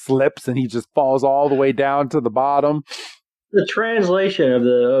like, he slips and he just falls all the way down to the bottom. The translation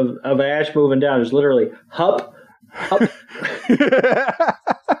of Ash moving down is literally hup, hup.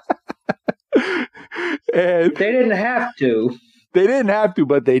 And they didn't have to. They didn't have to,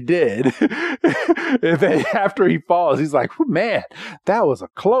 but they did. And then after he falls, he's like, "Man, that was a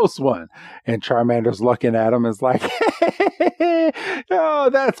close one." And Charmander's looking at him and is like, "Oh,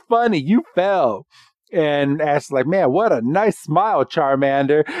 that's funny. You fell." And Ash's like, "Man, what a nice smile,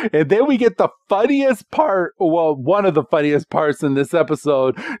 Charmander." And then we get the funniest part, well, one of the funniest parts in this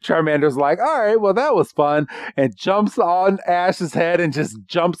episode. Charmander's like, "All right, well, that was fun," and jumps on Ash's head and just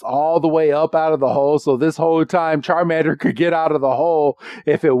jumps all the way up out of the hole. So this whole time, Charmander could get out of the hole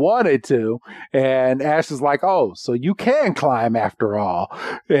if it wanted to. And Ash is like, "Oh, so you can climb after all."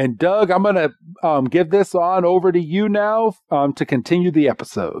 And Doug, I'm going to give this on over to you now to continue the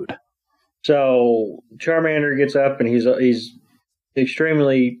episode. So Charmander gets up and he's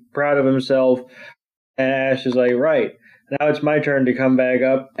extremely proud of himself. And Ash is like, "Right, now it's my turn to come back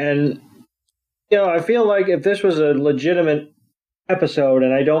up." And, I feel like if this was a legitimate episode,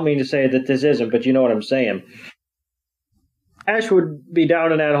 and I don't mean to say that this isn't, but you know what I'm saying, Ash would be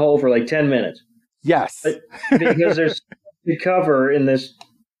down in that hole for like 10 minutes. Yes. Because there's to cover in this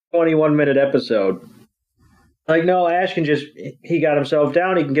 21-minute episode. Like, no, Ash he got himself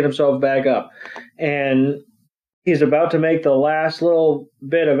down, he can get himself back up. And he's about to make the last little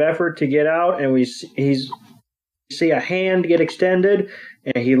bit of effort to get out, and we see a hand get extended,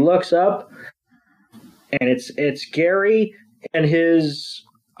 and he looks up, and it's Gary and his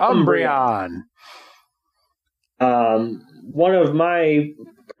Umbreon. One of my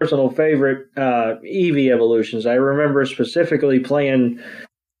personal favorite Eevee evolutions. I remember specifically playing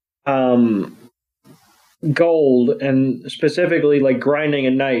Gold and specifically like grinding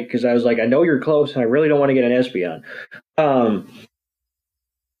at night because I was like, I know you're close and I really don't want to get an Espeon.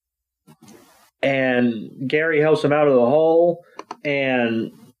 And Gary helps him out of the hole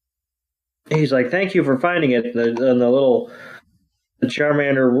and he's like, thank you for finding it. And the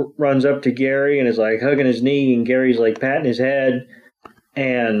Charmander runs up to Gary and is like hugging his knee, and Gary's like patting his head,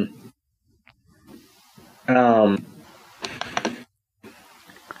 and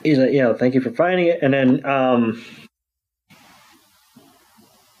he's like, thank you for finding it. And then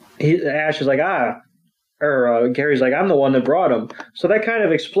Ash is like, Gary's like, I'm the one that brought him. So that kind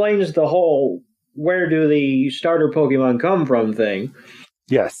of explains the whole where do the starter Pokemon come from thing.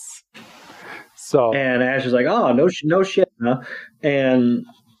 Yes. So and Ash is like, oh, no shit, huh? And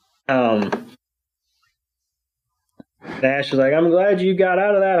Ash is like, I'm glad you got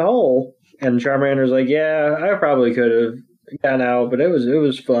out of that hole. And Charmander's like, yeah, I probably could have gotten out, but it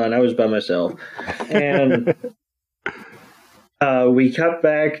was fun. I was by myself. And we cut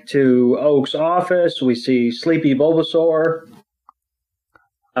back to Oak's office. We see Sleepy Bulbasaur,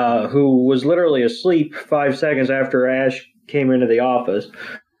 who was literally asleep 5 seconds after Ash came into the office.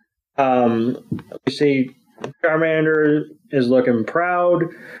 We see Charmander is looking proud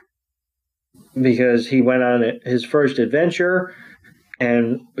because he went on his first adventure.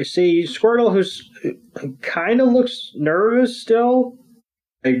 And we see Squirtle, who's kind of looks nervous still.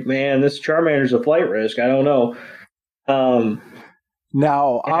 Like, man, this Charmander's a flight risk. I don't know.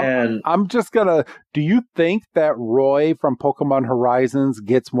 Now, I'm just gonna. Do you think that Roy from Pokemon Horizons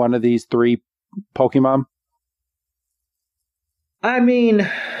gets one of these 3 Pokemon? I mean,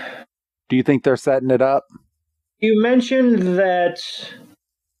 do you think they're setting it up? You mentioned that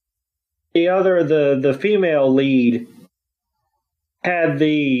the female lead had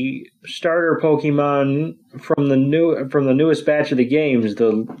the starter Pokemon from the newest batch of the games,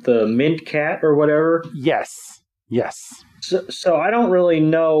 the Mint Cat or whatever. Yes. So I don't really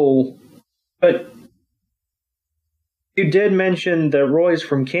know, but you did mention that Roy's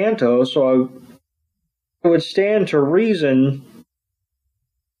from Kanto, so it would stand to reason.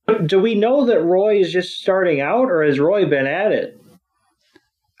 Do we know that Roy is just starting out, or has Roy been at it?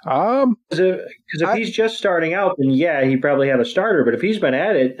 Because if he's just starting out, then yeah, he probably had a starter. But if he's been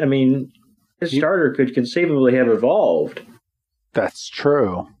at it, I mean, his starter could conceivably have evolved. That's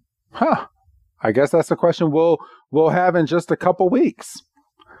true. Huh. I guess that's a question we'll have in just a couple weeks.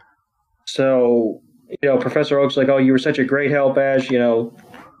 So, Professor Oak's like, oh, you were such a great help, Ash.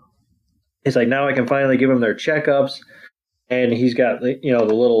 He's like, now I can finally give them their checkups. And he's got, the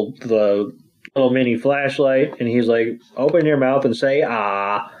little mini flashlight, and he's like, open your mouth and say,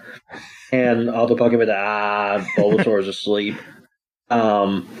 ah. And all the Pokemon, Bulbasaur's asleep.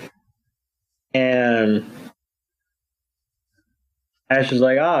 And Ash is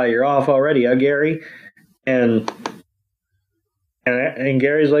like, you're off already, huh, Gary? And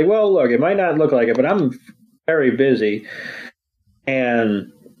Gary's like, well, look, it might not look like it, but I'm very busy.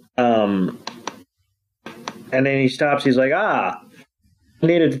 And then he stops. He's like, I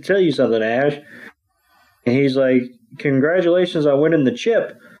needed to tell you something, Ash. And he's like, congratulations on winning the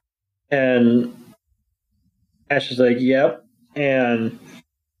chip. And Ash is like, yep. And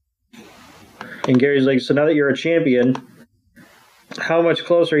Gary's like, so now that you're a champion, how much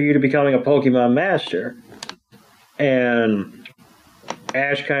closer are you to becoming a Pokemon master? And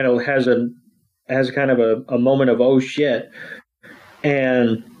Ash kind of has a moment of oh shit.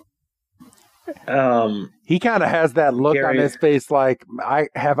 And he kind of has that look on his face like, I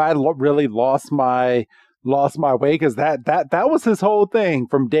really lost my way, because that was his whole thing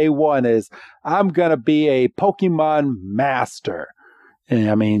from day one, is I'm gonna be a Pokemon master.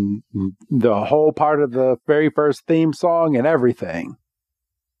 And I mean, the whole part of the very first theme song and everything.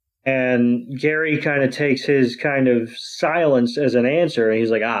 And Gary kind of takes his kind of silence as an answer, and he's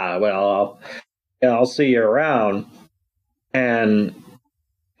like, well, I'll see you around. And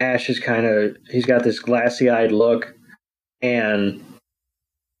Ash is he's got this glassy-eyed look, and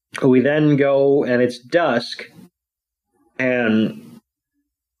we then go, and it's dusk, and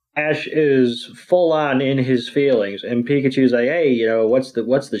Ash is full on in his feelings, and Pikachu's like, hey, what's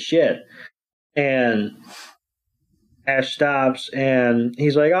the shit? And Ash stops, and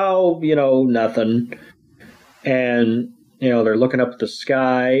he's like, oh, nothing. And, they're looking up at the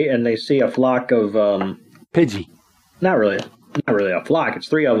sky, and they see a flock of Pidgey. Not really a flock. It's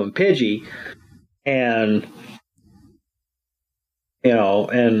 3 of them, Pidgey. And,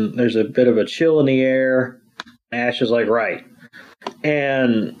 and there's a bit of a chill in the air. Ash is like, right.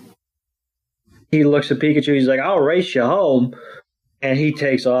 And he looks at Pikachu. He's like, "I'll race you home," and he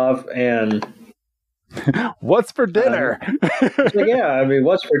takes off. And what's for dinner? It's like, yeah, I mean,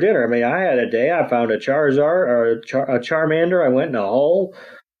 what's for dinner? I mean, I had a day. I found a Charizard or a Charmander. I went in a hole.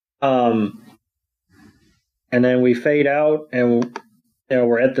 And then we fade out, and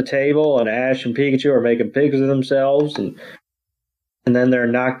we're at the table, and Ash and Pikachu are making pigs of themselves, and then they're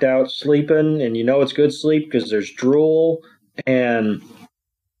knocked out sleeping, and it's good sleep because there's drool and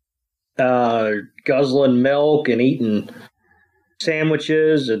guzzling milk and eating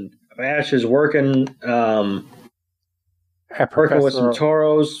sandwiches, and Ash is working with some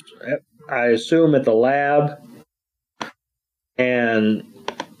Tauros, I assume at the lab, and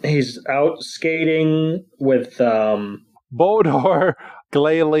he's out skating with Bodor,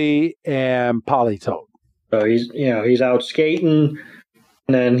 Glalie, and Politoed. So he's out skating,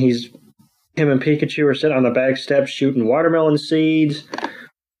 and then him and Pikachu are sitting on the back steps shooting watermelon seeds.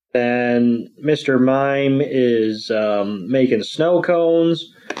 Then Mr. Mime is making snow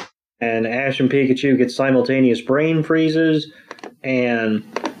cones, and Ash and Pikachu get simultaneous brain freezes, and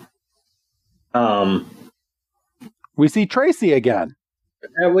we see Tracy again.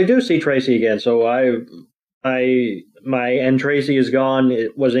 We do see Tracy again. So and Tracy is gone.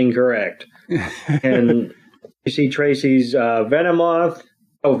 It was incorrect, and you see Tracy's Venomoth.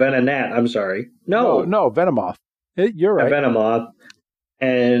 Oh, Venonat. I'm sorry. No, Venomoth. You're right. Venomoth.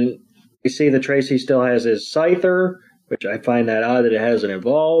 And you see that Tracy still has his Scyther, which I find that odd that it hasn't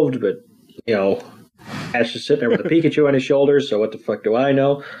evolved, but, Ash is sitting there with a Pikachu on his shoulders, so what the fuck do I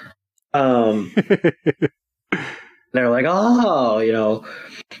know? They're like, oh,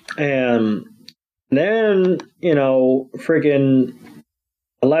 and then, friggin'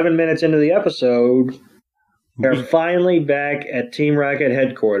 11 minutes into the episode, they're finally back at Team Rocket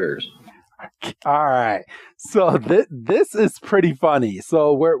headquarters. All right. So this is pretty funny.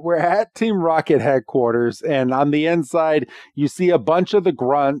 So we're at Team Rocket headquarters, and on the inside, you see a bunch of the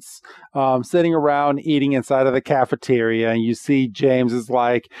grunts sitting around eating inside of the cafeteria, and you see James is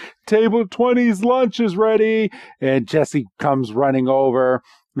like, "Table 20's lunch is ready," and Jessie comes running over.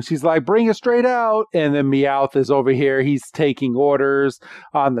 And she's like, "Bring it straight out." And then Meowth is over here. He's taking orders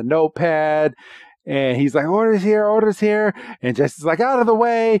on the notepad. And he's like, orders here. And Jessie's like, out of the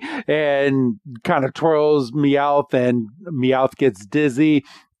way, and kind of twirls Meowth, and Meowth gets dizzy.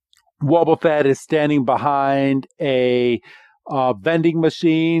 Wobbuffet is standing behind a vending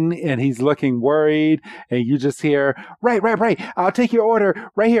machine, and he's looking worried. And you just hear, right. I'll take your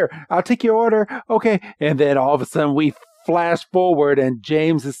order right here. I'll take your order. Okay. And then all of a sudden we flash forward, and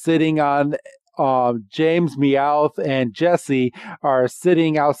James is sitting on James, Meowth, and Jessie are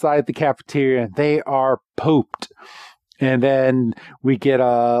sitting outside the cafeteria, and they are pooped. And then we get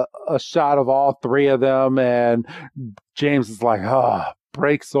a shot of all three of them, and James is like,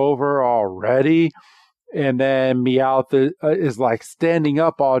 break's over already. And then Meowth is like, standing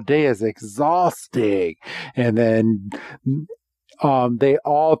up all day is exhausting. And then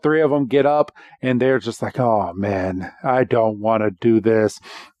all three of them get up, and they're just like, oh man, I don't want to do this.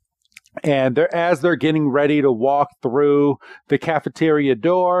 And as they're getting ready to walk through the cafeteria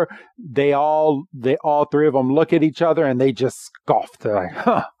door, they all three of them look at each other, and they just scoff. They're like,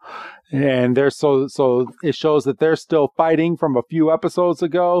 huh. And they're so it shows that they're still fighting from a few episodes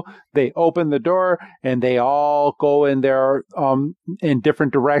ago. They open the door, and they all go in there in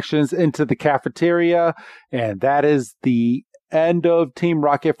different directions into the cafeteria. And that is the end of Team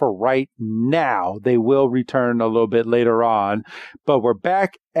Rocket for right now. They will return a little bit later on, but we're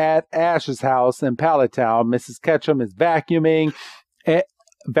back at Ash's house in Pallet Town. Mrs. Ketchum is vacuuming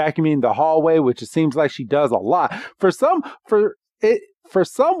the hallway, which it seems like she does a lot for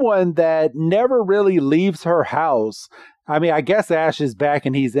someone that never really leaves her house. I mean, I guess Ash is back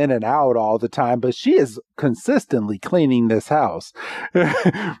and he's in and out all the time, but she is consistently cleaning this house.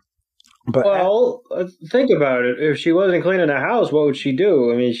 But think about it. If she wasn't cleaning the house, what would she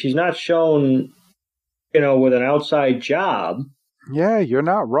do? I mean, she's not shown, with an outside job. Yeah, you're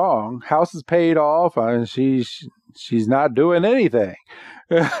not wrong. House is paid off, and she's not doing anything.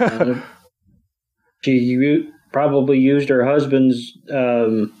 She probably used her husband's.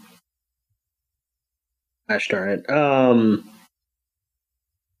 Gosh darn it. I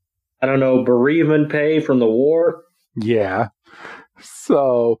don't know, bereavement pay from the war. Yeah.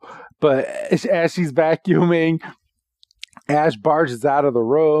 So, but as she's vacuuming, Ash barges out of the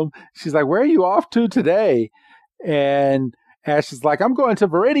room. She's like, "Where are you off to today?" And Ash is like, "I'm going to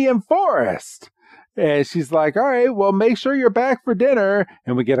Viridian Forest." And she's like, "All right, well, make sure you're back for dinner."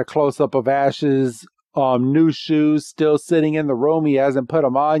 And we get a close-up of Ash's new shoes still sitting in the room. He hasn't put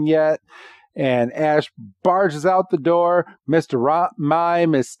them on yet. And Ash barges out the door. Mr.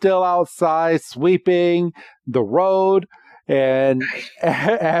 Mime is still outside sweeping the road. And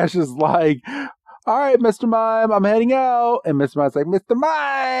Ash is like, all right, Mr. Mime, I'm heading out. And Mr. Mime's like, Mr.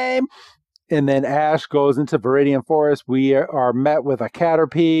 Mime. And then Ash goes into Viridian Forest. We are met with a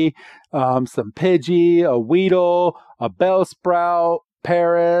Caterpie, some Pidgey, a Weedle, a Bellsprout,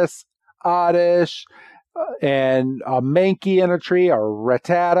 Paris, Oddish, and a Mankey in a tree, a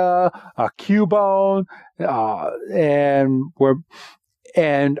Rattata, a Cubone,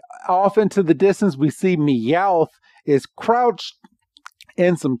 and off into the distance we see Meowth is crouched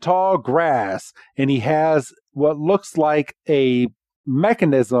in some tall grass, and he has what looks like a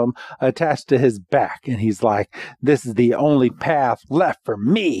mechanism attached to his back, and he's like, this is the only path left for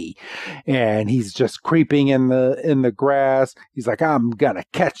me. And he's just creeping in the grass. He's like, I'm gonna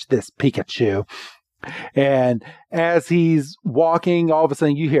catch this Pikachu. And as he's walking, all of a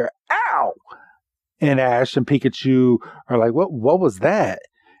sudden you hear ow, and Ash and Pikachu are like, what was that?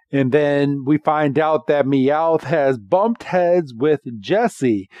 And then we find out that Meowth has bumped heads with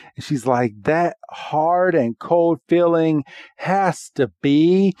Jessie. And she's like, that hard and cold feeling has to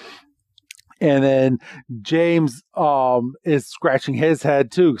be. And then James is scratching his head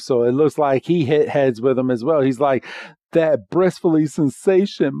too. So it looks like he hit heads with him as well. He's like, that blissfully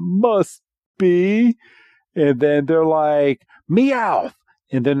sensation must be. And then they're like, Meowth.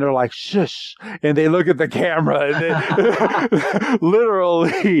 And then they're like, shush. And they look at the camera and then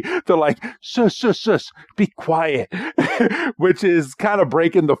literally they're like, shush, shush, shush, be quiet. Which is kind of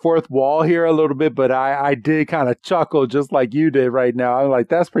breaking the fourth wall here a little bit, but I did kind of chuckle just like you did right now. I'm like,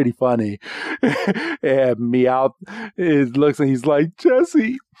 that's pretty funny. And Meowth looks and he's like,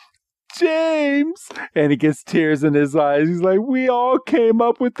 Jessie, James. And he gets tears in his eyes. He's like, we all came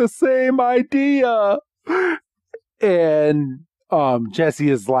up with the same idea. And Jessie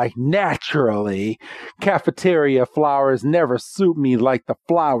is like, naturally, cafeteria flowers never suit me like the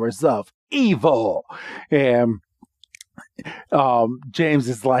flowers of evil. And James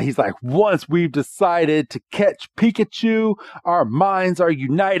is like, he's like, once we've decided to catch Pikachu, our minds are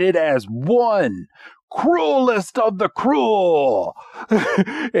united as one. Cruelest of the cruel.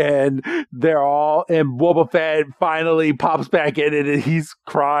 And they're all, and Boba Fett finally pops back in it and he's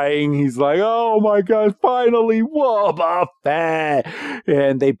crying. He's like, oh my God, finally Boba Fett.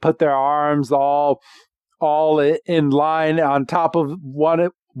 And they put their arms all in line on top of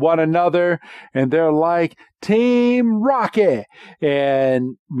one another, and they're like, Team Rocket.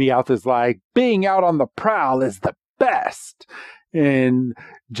 And Meowth is like, being out on the prowl is the best. And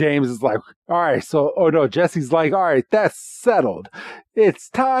James is like, all right, Jessie's like, all right, that's settled. It's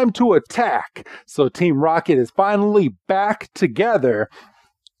time to attack. So Team Rocket is finally back together.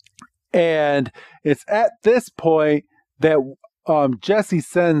 And it's at this point that Jessie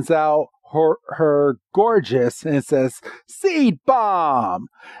sends out her Gorgeous and says, Seed Bomb.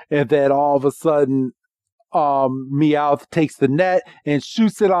 And then all of a sudden, Meowth takes the net and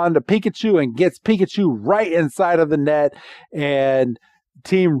shoots it onto Pikachu and gets Pikachu right inside of the net, and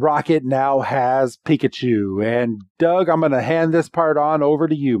Team Rocket now has Pikachu. And Doug, I'm going to hand this part on over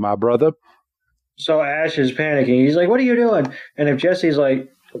to you, my brother. So Ash is panicking. He's like, what are you doing? And if Jessie's like,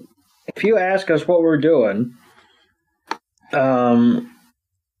 if you ask us what we're doing, we'll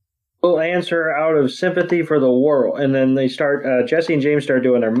answer out of sympathy for the world. And then they start, Jessie and James start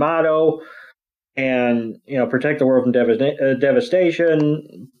doing their motto, and, protect the world from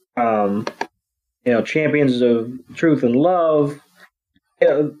devastation, champions of truth and love.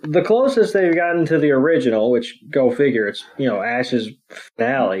 The closest they've gotten to the original, which, go figure, it's, Ash's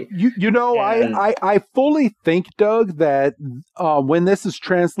finale. I fully think, Doug, that when this is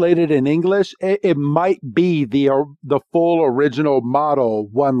translated in English, it might be the full original motto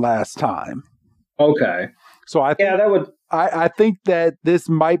one last time. Okay. So I think, that would. I think that this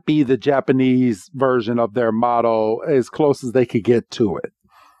might be the Japanese version of their motto, as close as they could get to it.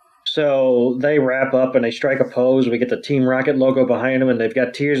 So they wrap up and they strike a pose. We get the Team Rocket logo behind them, and they've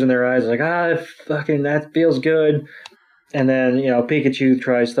got tears in their eyes. Like, fucking, that feels good. And then, Pikachu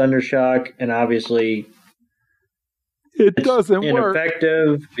tries Thunder Shock, and obviously it doesn't work.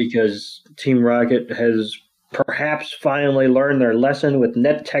 Ineffective because Team Rocket has perhaps finally learned their lesson with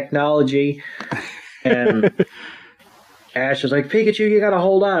net technology. And Ash is like, Pikachu, you gotta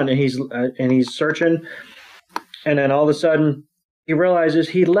hold on. And he's searching. And then all of a sudden, he realizes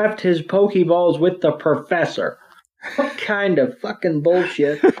he left his Pokeballs with the professor. What kind of fucking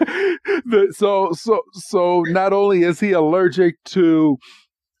bullshit? So not only is he allergic to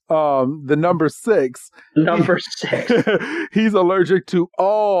the number 6. Number 6. He's allergic to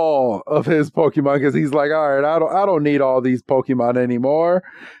all of his Pokemon because he's like, all right, I don't need all these Pokemon anymore.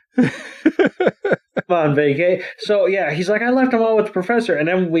 Come on, vacay. So yeah, he's like, I left them all with the professor, and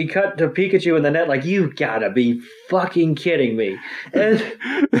then we cut to Pikachu in the net. Like, you gotta be fucking kidding me! And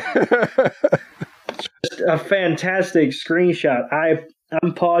just a fantastic screenshot.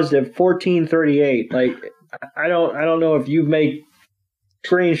 I'm paused at 14:38. Like, I don't know if you make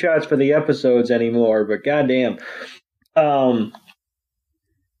screenshots for the episodes anymore, but goddamn. I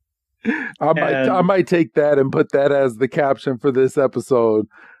might take that and put that as the caption for this episode.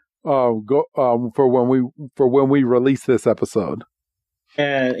 For when we release this episode.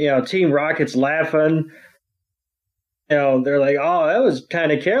 And Team Rocket's laughing. They're like, "Oh, that was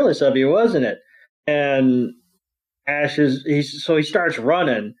kind of careless of you, wasn't it?" And Ash he starts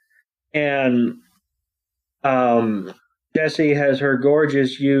running, and Jessie has her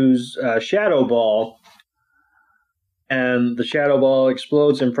Gorgeous use Shadow Ball, and the Shadow Ball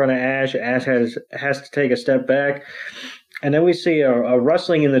explodes in front of Ash. Ash has to take a step back. And then we see a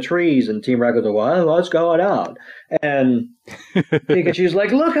rustling in the trees, and Team Rocket goes, well, what's going on? And Pikachu's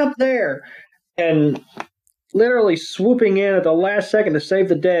like, look up there! And literally swooping in at the last second to save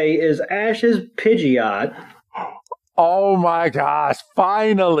the day is Ash's Pidgeot. Oh my gosh,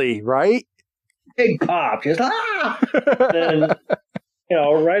 finally, right? Big pop, just and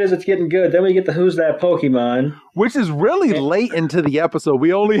right as it's getting good, then we get the Who's That Pokemon. Which is really late into the episode.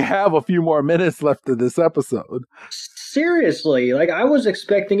 We only have a few more minutes left of this episode. Seriously, like I was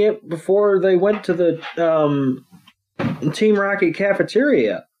expecting it before they went to the Team Rocket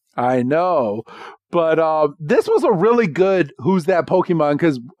cafeteria. I know, but this was a really good Who's That Pokemon,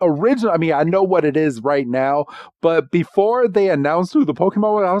 because originally, I mean, I know what it is right now, but before they announced who the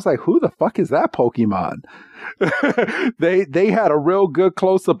Pokemon was, I was like, who the fuck is that Pokemon? They had a real good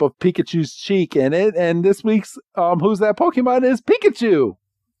close-up of Pikachu's cheek in it, and this week's Who's That Pokemon is Pikachu.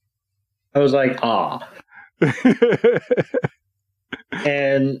 I was like, ah.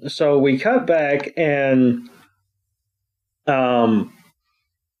 And so we cut back, and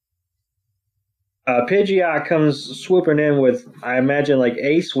Pidgeot comes swooping in with, I imagine, like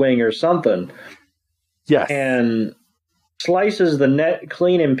Ace Wing or something. Yes. And slices the net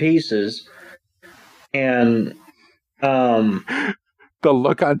clean in pieces. And the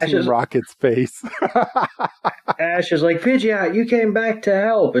look on Team Rocket's face. Ash is like, Pidgeot, you came back to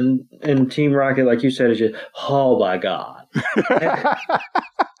help. And Team Rocket, like you said, is just, oh my God.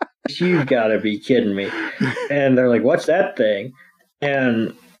 You've got to be kidding me. And they're like, what's that thing?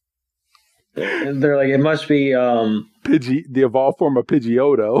 And they're like, it must be the evolved form of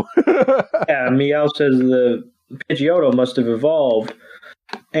Pidgeotto. Yeah, Meow says the Pidgeotto must have evolved.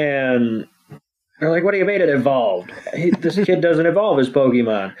 And they're like, what do you mean it evolved? This kid doesn't evolve his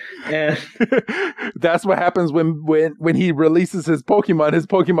Pokemon. And that's what happens when he releases his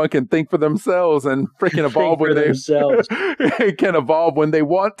Pokemon can think for themselves and freaking evolve when themselves. It can evolve when they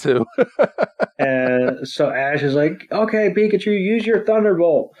want to. And so Ash is like, okay, Pikachu, use your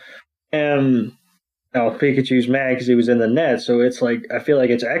Thunderbolt. And Pikachu's mad because he was in the net, so it's like, I feel like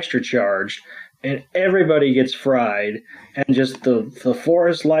it's extra charged. And everybody gets fried. And just the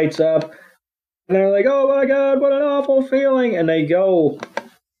forest lights up. And they're like, oh my God, what an awful feeling. And they go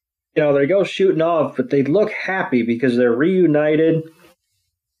shooting off, but they look happy because they're reunited.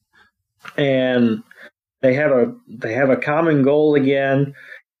 And they have a common goal again.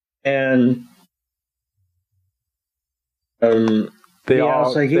 And they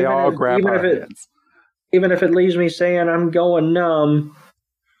all grab our hands. Even if it leaves me saying I'm going numb,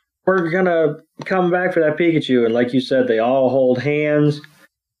 we're gonna come back for that Pikachu. And like you said, they all hold hands.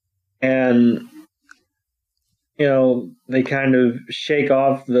 And they kind of shake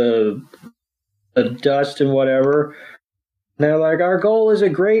off the dust and whatever. And they're like, our goal is a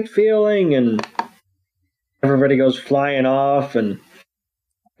great feeling. And everybody goes flying off. And,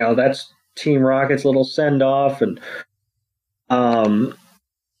 that's Team Rocket's little send-off. And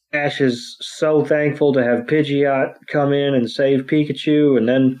Ash is so thankful to have Pidgeot come in and save Pikachu. And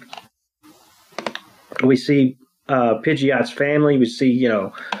then we see Pidgeot's family. We see,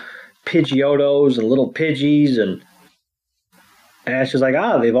 Pidgeotos and little Pidgeys, and Ash is like,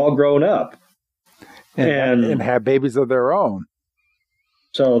 they've all grown up and have babies of their own.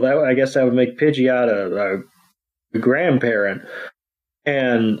 So I guess that would make Pidgeot a grandparent,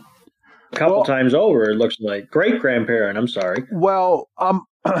 and a couple times over, it looks like great grandparent. I'm sorry. Well, I'm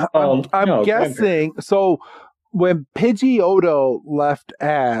guessing. So when Pidgeotto left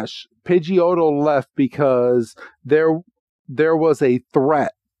Ash, Pidgeotto left because there was a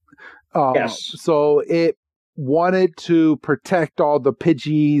threat. Yes. So wanted to protect all the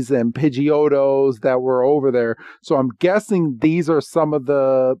Pidgeys and Pidgeotos that were over there. So I'm guessing these are some of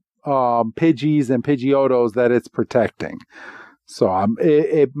the Pidgeys and Pidgeotos that it's protecting. So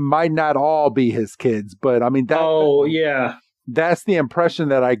it might not all be his kids, but I mean yeah. That's the impression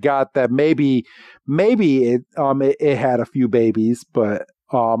that I got, that maybe it had a few babies, but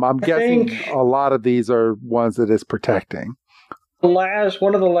I'm guessing a lot of these are ones that it's protecting.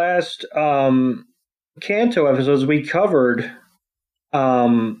 One of the last Kanto episodes we covered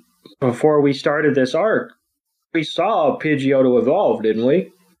before we started this arc, we saw Pidgeotto evolve, didn't we?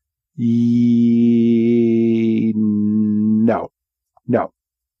 No.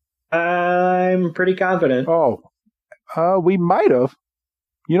 I'm pretty confident. Oh, we might have.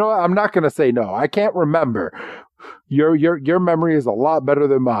 You know what? I'm not going to say no. I can't remember. Your memory is a lot better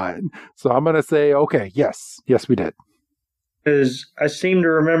than mine. So I'm going to say, okay, yes, we did. Because I seem to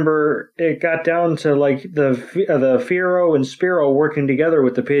remember it got down to like the Fearow and Spearow working together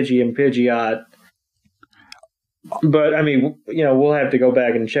with the Pidgey and Pidgeot. But I mean, we'll have to go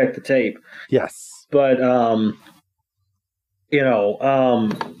back and check the tape. Yes. But and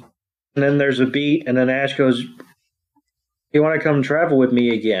then there's a beat, and then Ash goes, "You want to come travel with me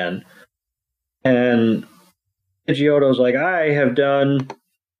again?" And Pidgeotto's like, "I have done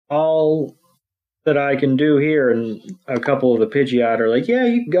all that I can do here," and a couple of the Pidgeot are like, "Yeah,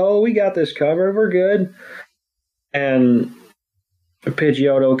 you go. We got this covered. We're good." And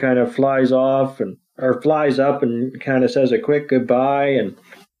Pidgeotto kind of flies up and kind of says a quick goodbye. And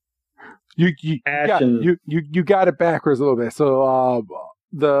you got it backwards a little bit. So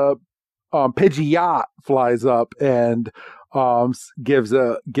the Pidgeot flies up and gives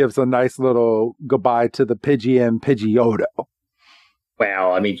a nice little goodbye to the Pidgey and Pidgeotto.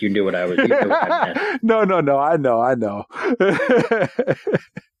 Wow, I mean, you knew what I meant. No, I know.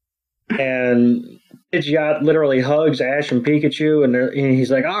 And Pidgeot literally hugs Ash and Pikachu, and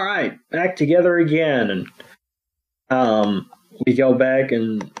he's like, "All right, back together again." And we go back,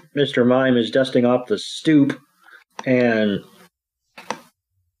 and Mr. Mime is dusting off the stoop, and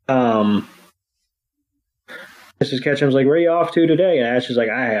Mrs. Ketchum's like, "Where are you off to today?" And Ash is like,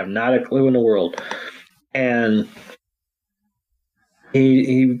 "I have not a clue in the world." And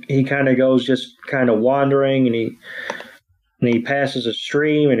he kind of goes just kind of wandering, and he passes a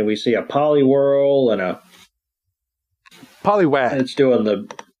stream, and we see a Poliwhirl and a Poliwag. It's doing the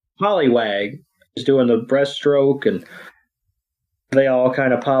Poliwag is doing the breaststroke, and they all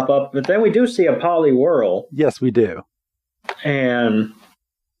kind of pop up. But then we do see a Poliwhirl. Yes, we do. And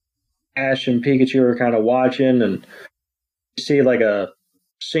Ash and Pikachu are kind of watching, and you see like a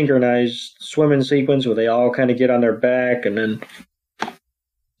synchronized swimming sequence where they all kind of get on their back, and then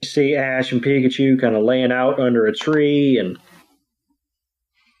you see Ash and Pikachu kind of laying out under a tree, and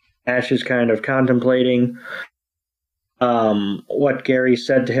Ash is kind of contemplating what Gary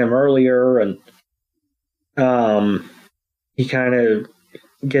said to him earlier, and he kind of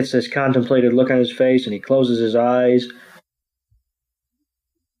gets this contemplative look on his face, and he closes his eyes.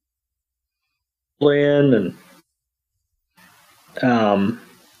 And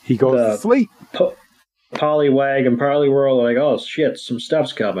he goes to sleep. Poliwag and Poliwhirl are like, "Oh shit, some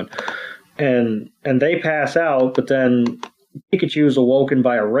stuff's coming," and they pass out. But then Pikachu is awoken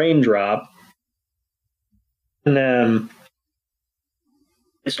by a raindrop, and then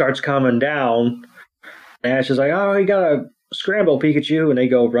it starts coming down. Ash is like, "Oh, you gotta scramble, Pikachu," and they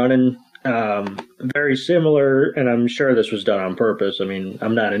go running. Very similar, and I'm sure this was done on purpose. I mean,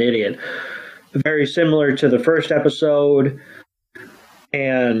 I'm not an idiot. Very similar to the first episode,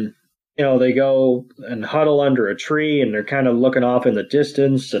 and they go and huddle under a tree, and they're kind of looking off in the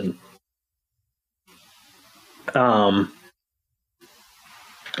distance, and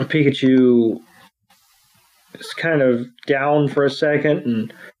Pikachu is kind of down for a second,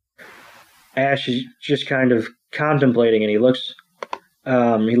 and Ash is just kind of contemplating, and he looks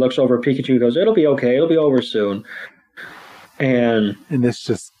over at Pikachu and goes, "It'll be okay, it'll be over soon." And it's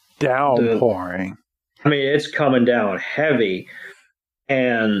just downpouring. I mean, it's coming down heavy,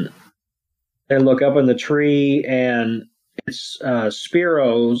 and they look up in the tree, and it's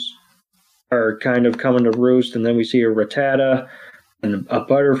Spearows are kind of coming to roost, and then we see a Rattata and a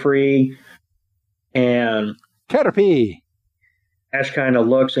Butterfree, and Caterpie. Ash kind of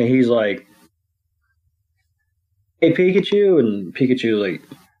looks, and he's like, "Hey, Pikachu," and Pikachu's like,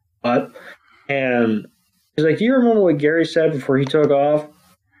 "What?" And he's like, "Do you remember what Gary said before he took off?"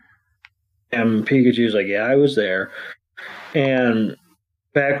 And Pikachu's like, "Yeah, I was there." And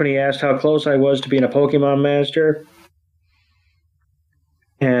back when he asked how close I was to being a Pokemon master,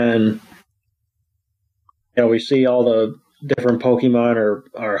 and we see all the different Pokemon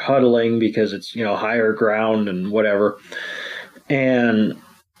are huddling because it's, higher ground and whatever. And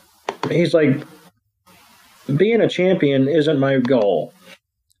he's like, being a champion isn't my goal.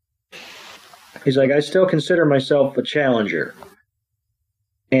 He's like, I still consider myself a challenger.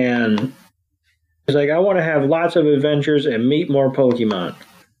 And he's like, I want to have lots of adventures and meet more Pokemon.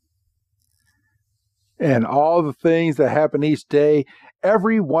 And all the things that happen each day,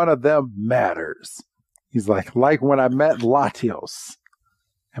 every one of them matters. He's like when I met Latios.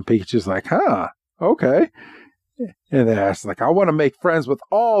 And Pikachu's like, huh, okay. And then Ash is like, I want to make friends with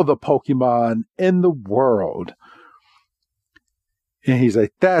all the Pokemon in the world. And he's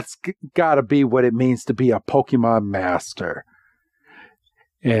like, that's got to be what it means to be a Pokemon master.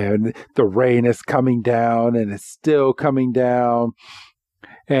 And the rain is coming down, and it's still coming down.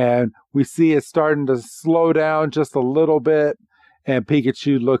 And we see it starting to slow down just a little bit. And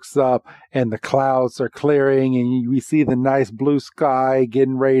Pikachu looks up, and the clouds are clearing, and we see the nice blue sky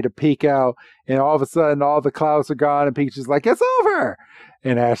getting ready to peek out. And all of a sudden, all the clouds are gone, and Pikachu's like, it's over!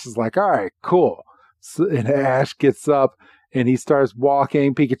 And Ash is like, all right, cool. So, and Ash gets up, and he starts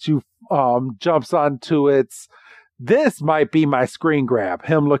walking. Pikachu jumps onto its... This might be my screen grab,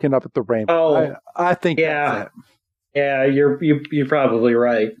 him looking up at the rainbow. Oh, I think that's it. Yeah, you're probably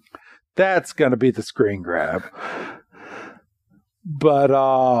right. That's going to be the screen grab. But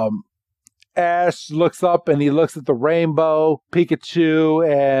Ash looks up and he looks at the rainbow. Pikachu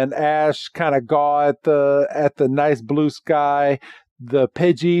and Ash kind of gaw at the nice blue sky. The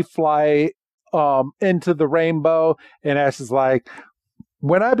Pidgey fly into the rainbow, and Ash is like,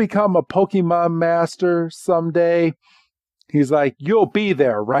 when I become a Pokemon master someday, he's like, you'll be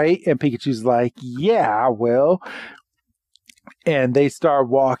there, right? And Pikachu's like, yeah, I will. And they start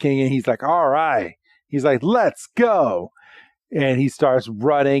walking, and he's like, all right. He's like, let's go. And he starts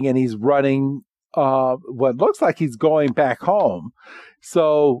running, and he's running what looks like he's going back home.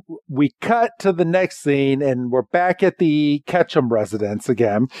 So we cut to the next scene, and we're back at the Ketchum residence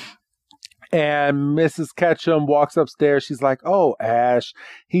again. And Mrs. Ketchum walks upstairs. She's like, oh, Ash,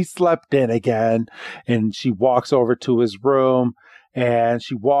 he slept in again. And she walks over to his room, and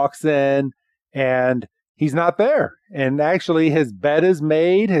she walks in, and he's not there. And actually, his bed is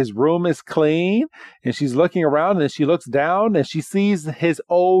made. His room is clean. And she's looking around, and she looks down, and she sees his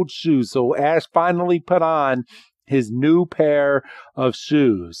old shoes. So Ash finally put on his new pair of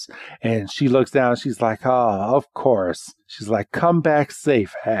shoes. And she looks down, and she's like, oh, of course. She's like, come back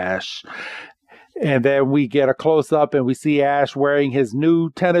safe, Ash. And then we get a close-up, and we see Ash wearing his new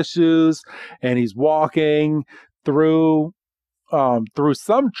tennis shoes, and he's walking through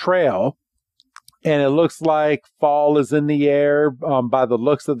some trail. And it looks like fall is in the air by the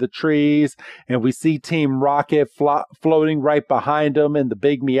looks of the trees. And we see Team Rocket floating right behind him in the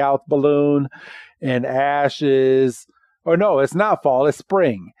big Meowth balloon. And Ash is... Or no, it's not fall, it's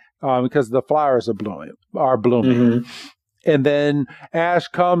spring. Because the flowers are blooming. Mm-hmm. And then Ash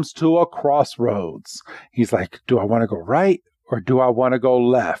comes to a crossroads. He's like, do I want to go right or do I want to go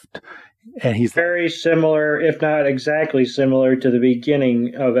left? And he's very similar, if not exactly similar, to the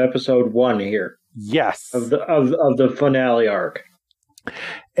beginning of episode 1 here. Yes. Of the finale arc.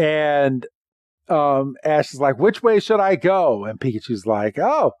 And Ash is like, which way should I go? And Pikachu's like,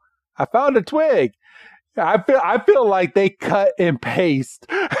 oh, I found a twig. I feel like they cut and paste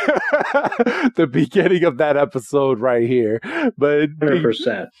the beginning of that episode right here. But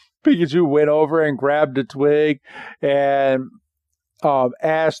 100%. Pikachu went over and grabbed a twig, and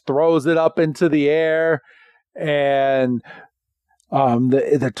Ash throws it up into the air, and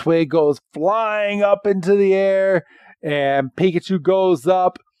the twig goes flying up into the air, and Pikachu goes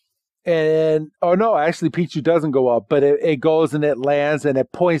up. And oh no, actually Pikachu doesn't go up, but it goes and it lands and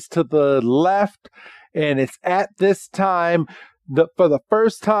it points to the left. And it's at this time, for the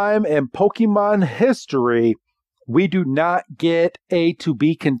first time in Pokemon history, we do not get a to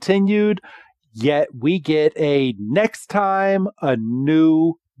be continued, yet we get a next time, a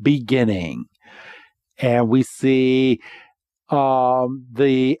new beginning. And we see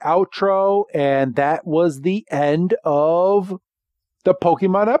the outro, and that was the end of the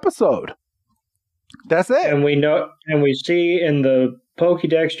Pokemon episode. That's it. And we see in the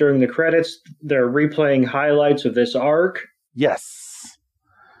Pokédex during the credits, they're replaying highlights of this arc. Yes.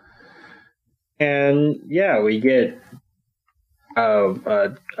 And yeah, we get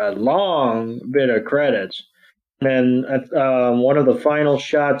a long bit of credits. And one of the final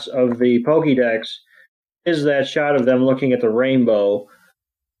shots of the Pokédex is that shot of them looking at the rainbow.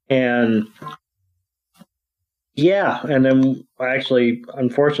 And yeah, and then actually,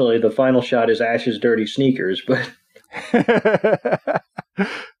 unfortunately, the final shot is Ash's dirty sneakers, but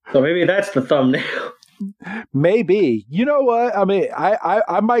so maybe that's the thumbnail. Maybe. You know what? I mean,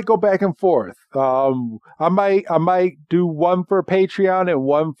 I might go back and forth. I might do one for Patreon and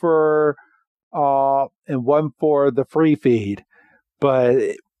one for the free feed.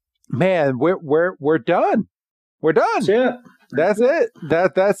 But man, we're done. We're done. That's it.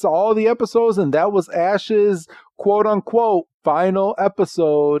 That's all the episodes, and that was Ash's quote unquote final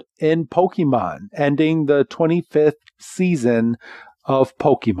episode in Pokemon, ending the 25th season of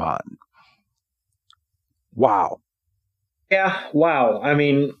Pokemon. Wow. Yeah, wow. I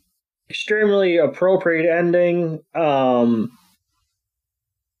mean, extremely appropriate ending. I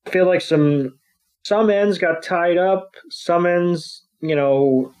feel like some ends got tied up, some ends,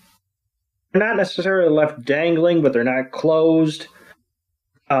 not necessarily left dangling, but they're not closed.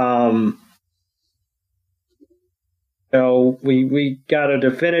 We got a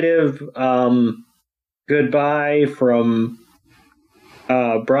definitive goodbye from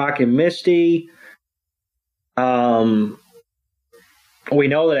Brock and Misty. We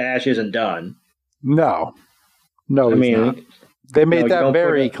know that Ash isn't done. No, he's not. They made that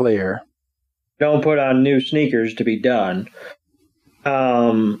very clear. Don't put on new sneakers to be done.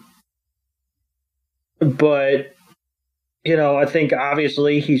 But, I think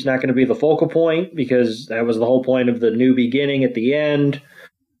obviously he's not going to be the focal point because that was the whole point of the new beginning at the end.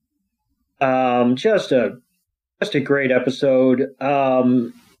 Just a great episode.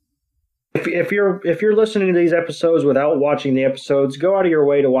 If you're listening to these episodes without watching the episodes, go out of your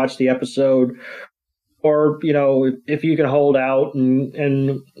way to watch the episode. Or, if you can hold out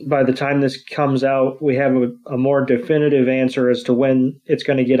and by the time this comes out, we have a more definitive answer as to when it's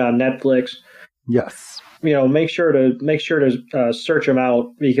going to get on Netflix. Yes. Make sure to search them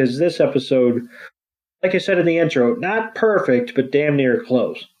out because this episode, like I said in the intro, not perfect, but damn near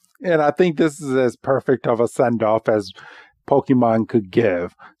close. And I think this is as perfect of a send-off as Pokemon could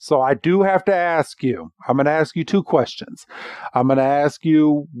give. So I do have to ask you, I'm going to ask you two questions. I'm going to ask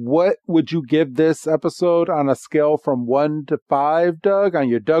you, what would you give this episode on a scale from 1 to 5, Doug, on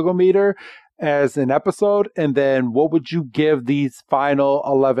your Dougometer as an episode? And then what would you give these final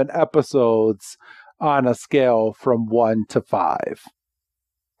 11 episodes on a scale from 1 to 5?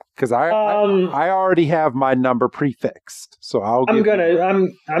 Because I already have my number prefixed, so I'm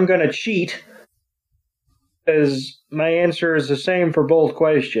gonna cheat because my answer is the same for both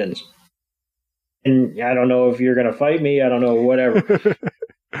questions, and I don't know if you're gonna fight me. I don't know, whatever.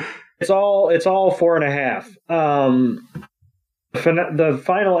 It's all 4.5. The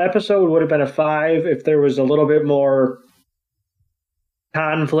final episode would have been a 5 if there was a little bit more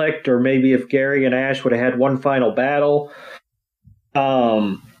conflict, or maybe if Gary and Ash would have had one final battle.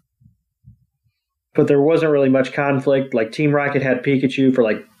 But there wasn't really much conflict. Like Team Rocket had Pikachu for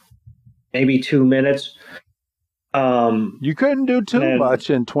like maybe 2 minutes. You couldn't do too much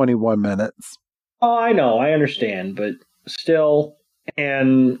in 21 minutes. Oh, I know, I understand, but still,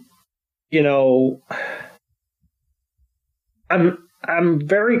 and I'm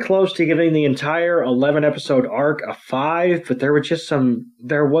very close to giving the entire 11 episode arc a 5, but there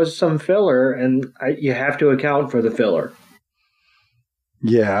was some filler, and you have to account for the filler.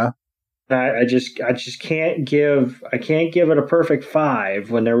 Yeah. I just can't give it a perfect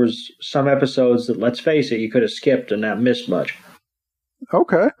 5 when there was some episodes that, let's face it, you could have skipped and not missed much.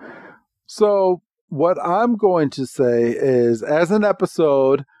 Okay. So what I'm going to say is, as an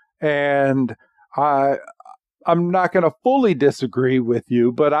episode, and I'm not going to fully disagree with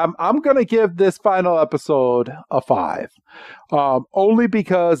you, but I'm going to give this final episode a 5. Only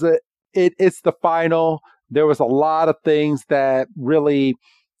because it's the final. There was a lot of things that really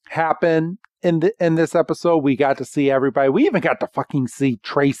happened in this episode. We got to see everybody. We even got to fucking see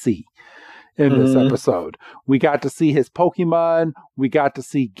Tracy in this episode. We got to see his Pokemon. We got to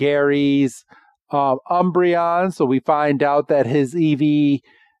see Gary's Umbreon. So we find out that his Eevee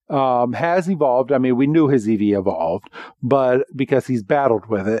has evolved. I mean, we knew his Eevee evolved, but because he's battled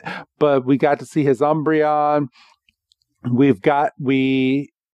with it. But we got to see his Umbreon. We got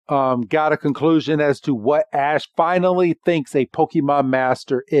a conclusion as to what Ash finally thinks a Pokemon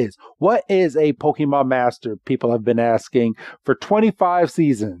Master is. What is a Pokemon Master? People have been asking for 25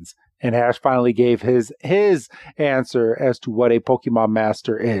 seasons. And Ash finally gave his answer as to what a Pokemon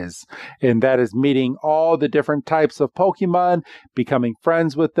Master is. And that is meeting all the different types of Pokemon, becoming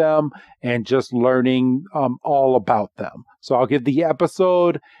friends with them, and just learning all about them. So I'll give the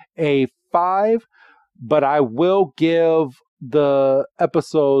episode a 5, but I will give the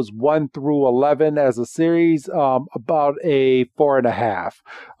episodes 1 through 11 as a series about a 4.5.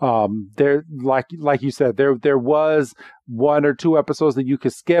 There, like you said, there was 1 or 2 episodes that you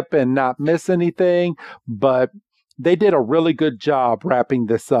could skip and not miss anything, but they did a really good job wrapping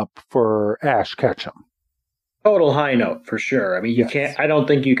this up for Ash Ketchum. Total high note for sure. I mean, you can't. I don't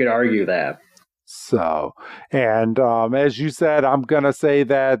think you could argue that. So, and as you said, I'm going to say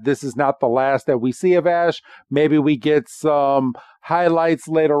that this is not the last that we see of Ash. Maybe we get some highlights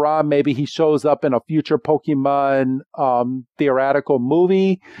later on. Maybe he shows up in a future Pokemon theoretical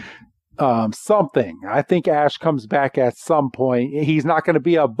movie. Something. I think Ash comes back at some point. He's not going to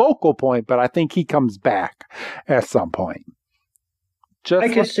be a vocal point, but I think he comes back at some point. I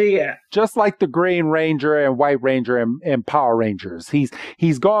can see it. Just like the Green Ranger and White Ranger and Power Rangers.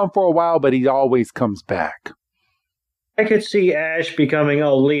 He's gone for a while, but he always comes back. I could see Ash becoming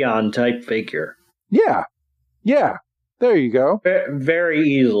a Leon type figure. Yeah. Yeah. There you go. Very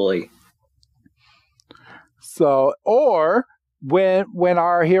easily. So, or when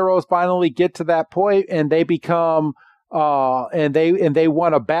our heroes finally get to that point and they become and they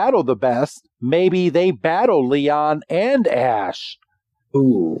want to battle the best, maybe they battle Leon and Ash.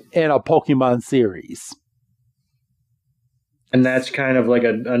 Ooh. In a Pokemon series. And that's kind of like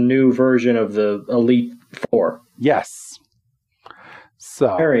a new version of the Elite Four. Yes.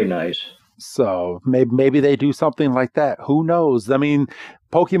 So very nice. So maybe they do something like that. Who knows? I mean,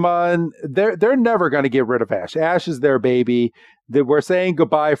 Pokemon, they're never going to get rid of Ash. Ash is their baby. We're saying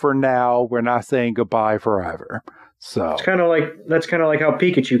goodbye for now. We're not saying goodbye forever. So that's kind of like how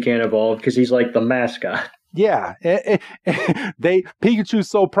Pikachu can't evolve because he's like the mascot. Yeah, Pikachu's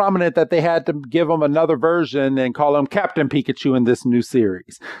so prominent that they had to give him another version and call him Captain Pikachu in this new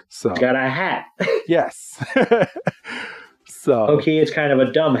series. So got a hat. Yes. So okay, it's kind of a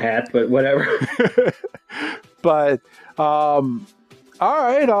dumb hat, but whatever. But all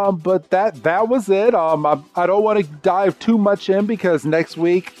right, but that was it. I don't want to dive too much in because next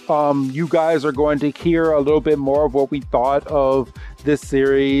week, you guys are going to hear a little bit more of what we thought of this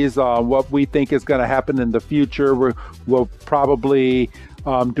series, what we think is going to happen in the future. We'll probably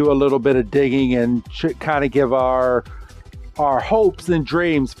do a little bit of digging and kind of give our hopes and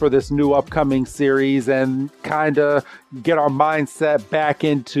dreams for this new upcoming series and kind of get our mindset back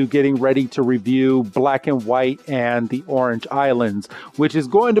into getting ready to review Black and White and the Orange Islands, which is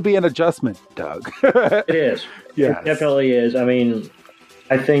going to be an adjustment, Doug. It is. Yes. It definitely is. I mean,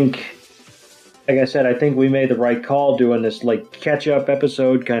 I think, like I said, I think we made the right call doing this like catch-up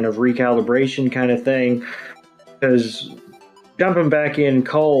episode, kind of recalibration kind of thing, because jumping back in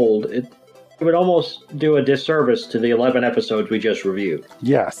cold, it would almost do a disservice to the 11 episodes we just reviewed.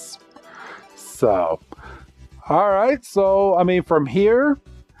 Yes. So, all right. So, I mean, from here,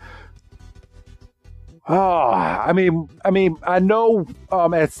 I know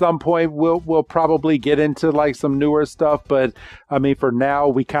at some point we'll probably get into like some newer stuff, but I mean, for now,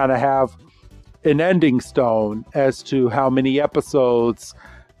 we kind of have an ending stone as to how many episodes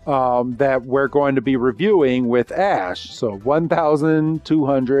that we're going to be reviewing with Ash. So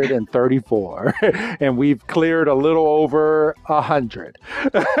 1,234. And we've cleared a little over 100.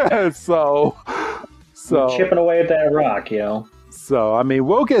 So we're chipping away at that rock, you know. So, I mean,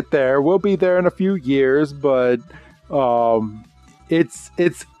 we'll get there. We'll be there in a few years, but it's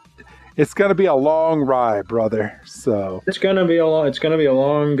going to be a long ride, brother. So it's going to be a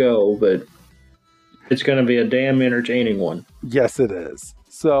long go, but it's going to be a damn entertaining one. Yes, it is.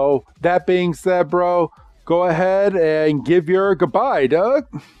 So, that being said, bro, go ahead and give your goodbye, Doug.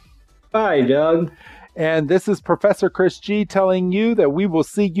 Bye, Doug. And this is Professor Chris G telling you that we will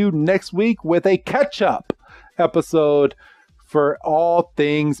see you next week with a catch-up episode for all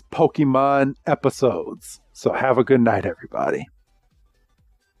things Pokemon episodes. So have a good night, everybody.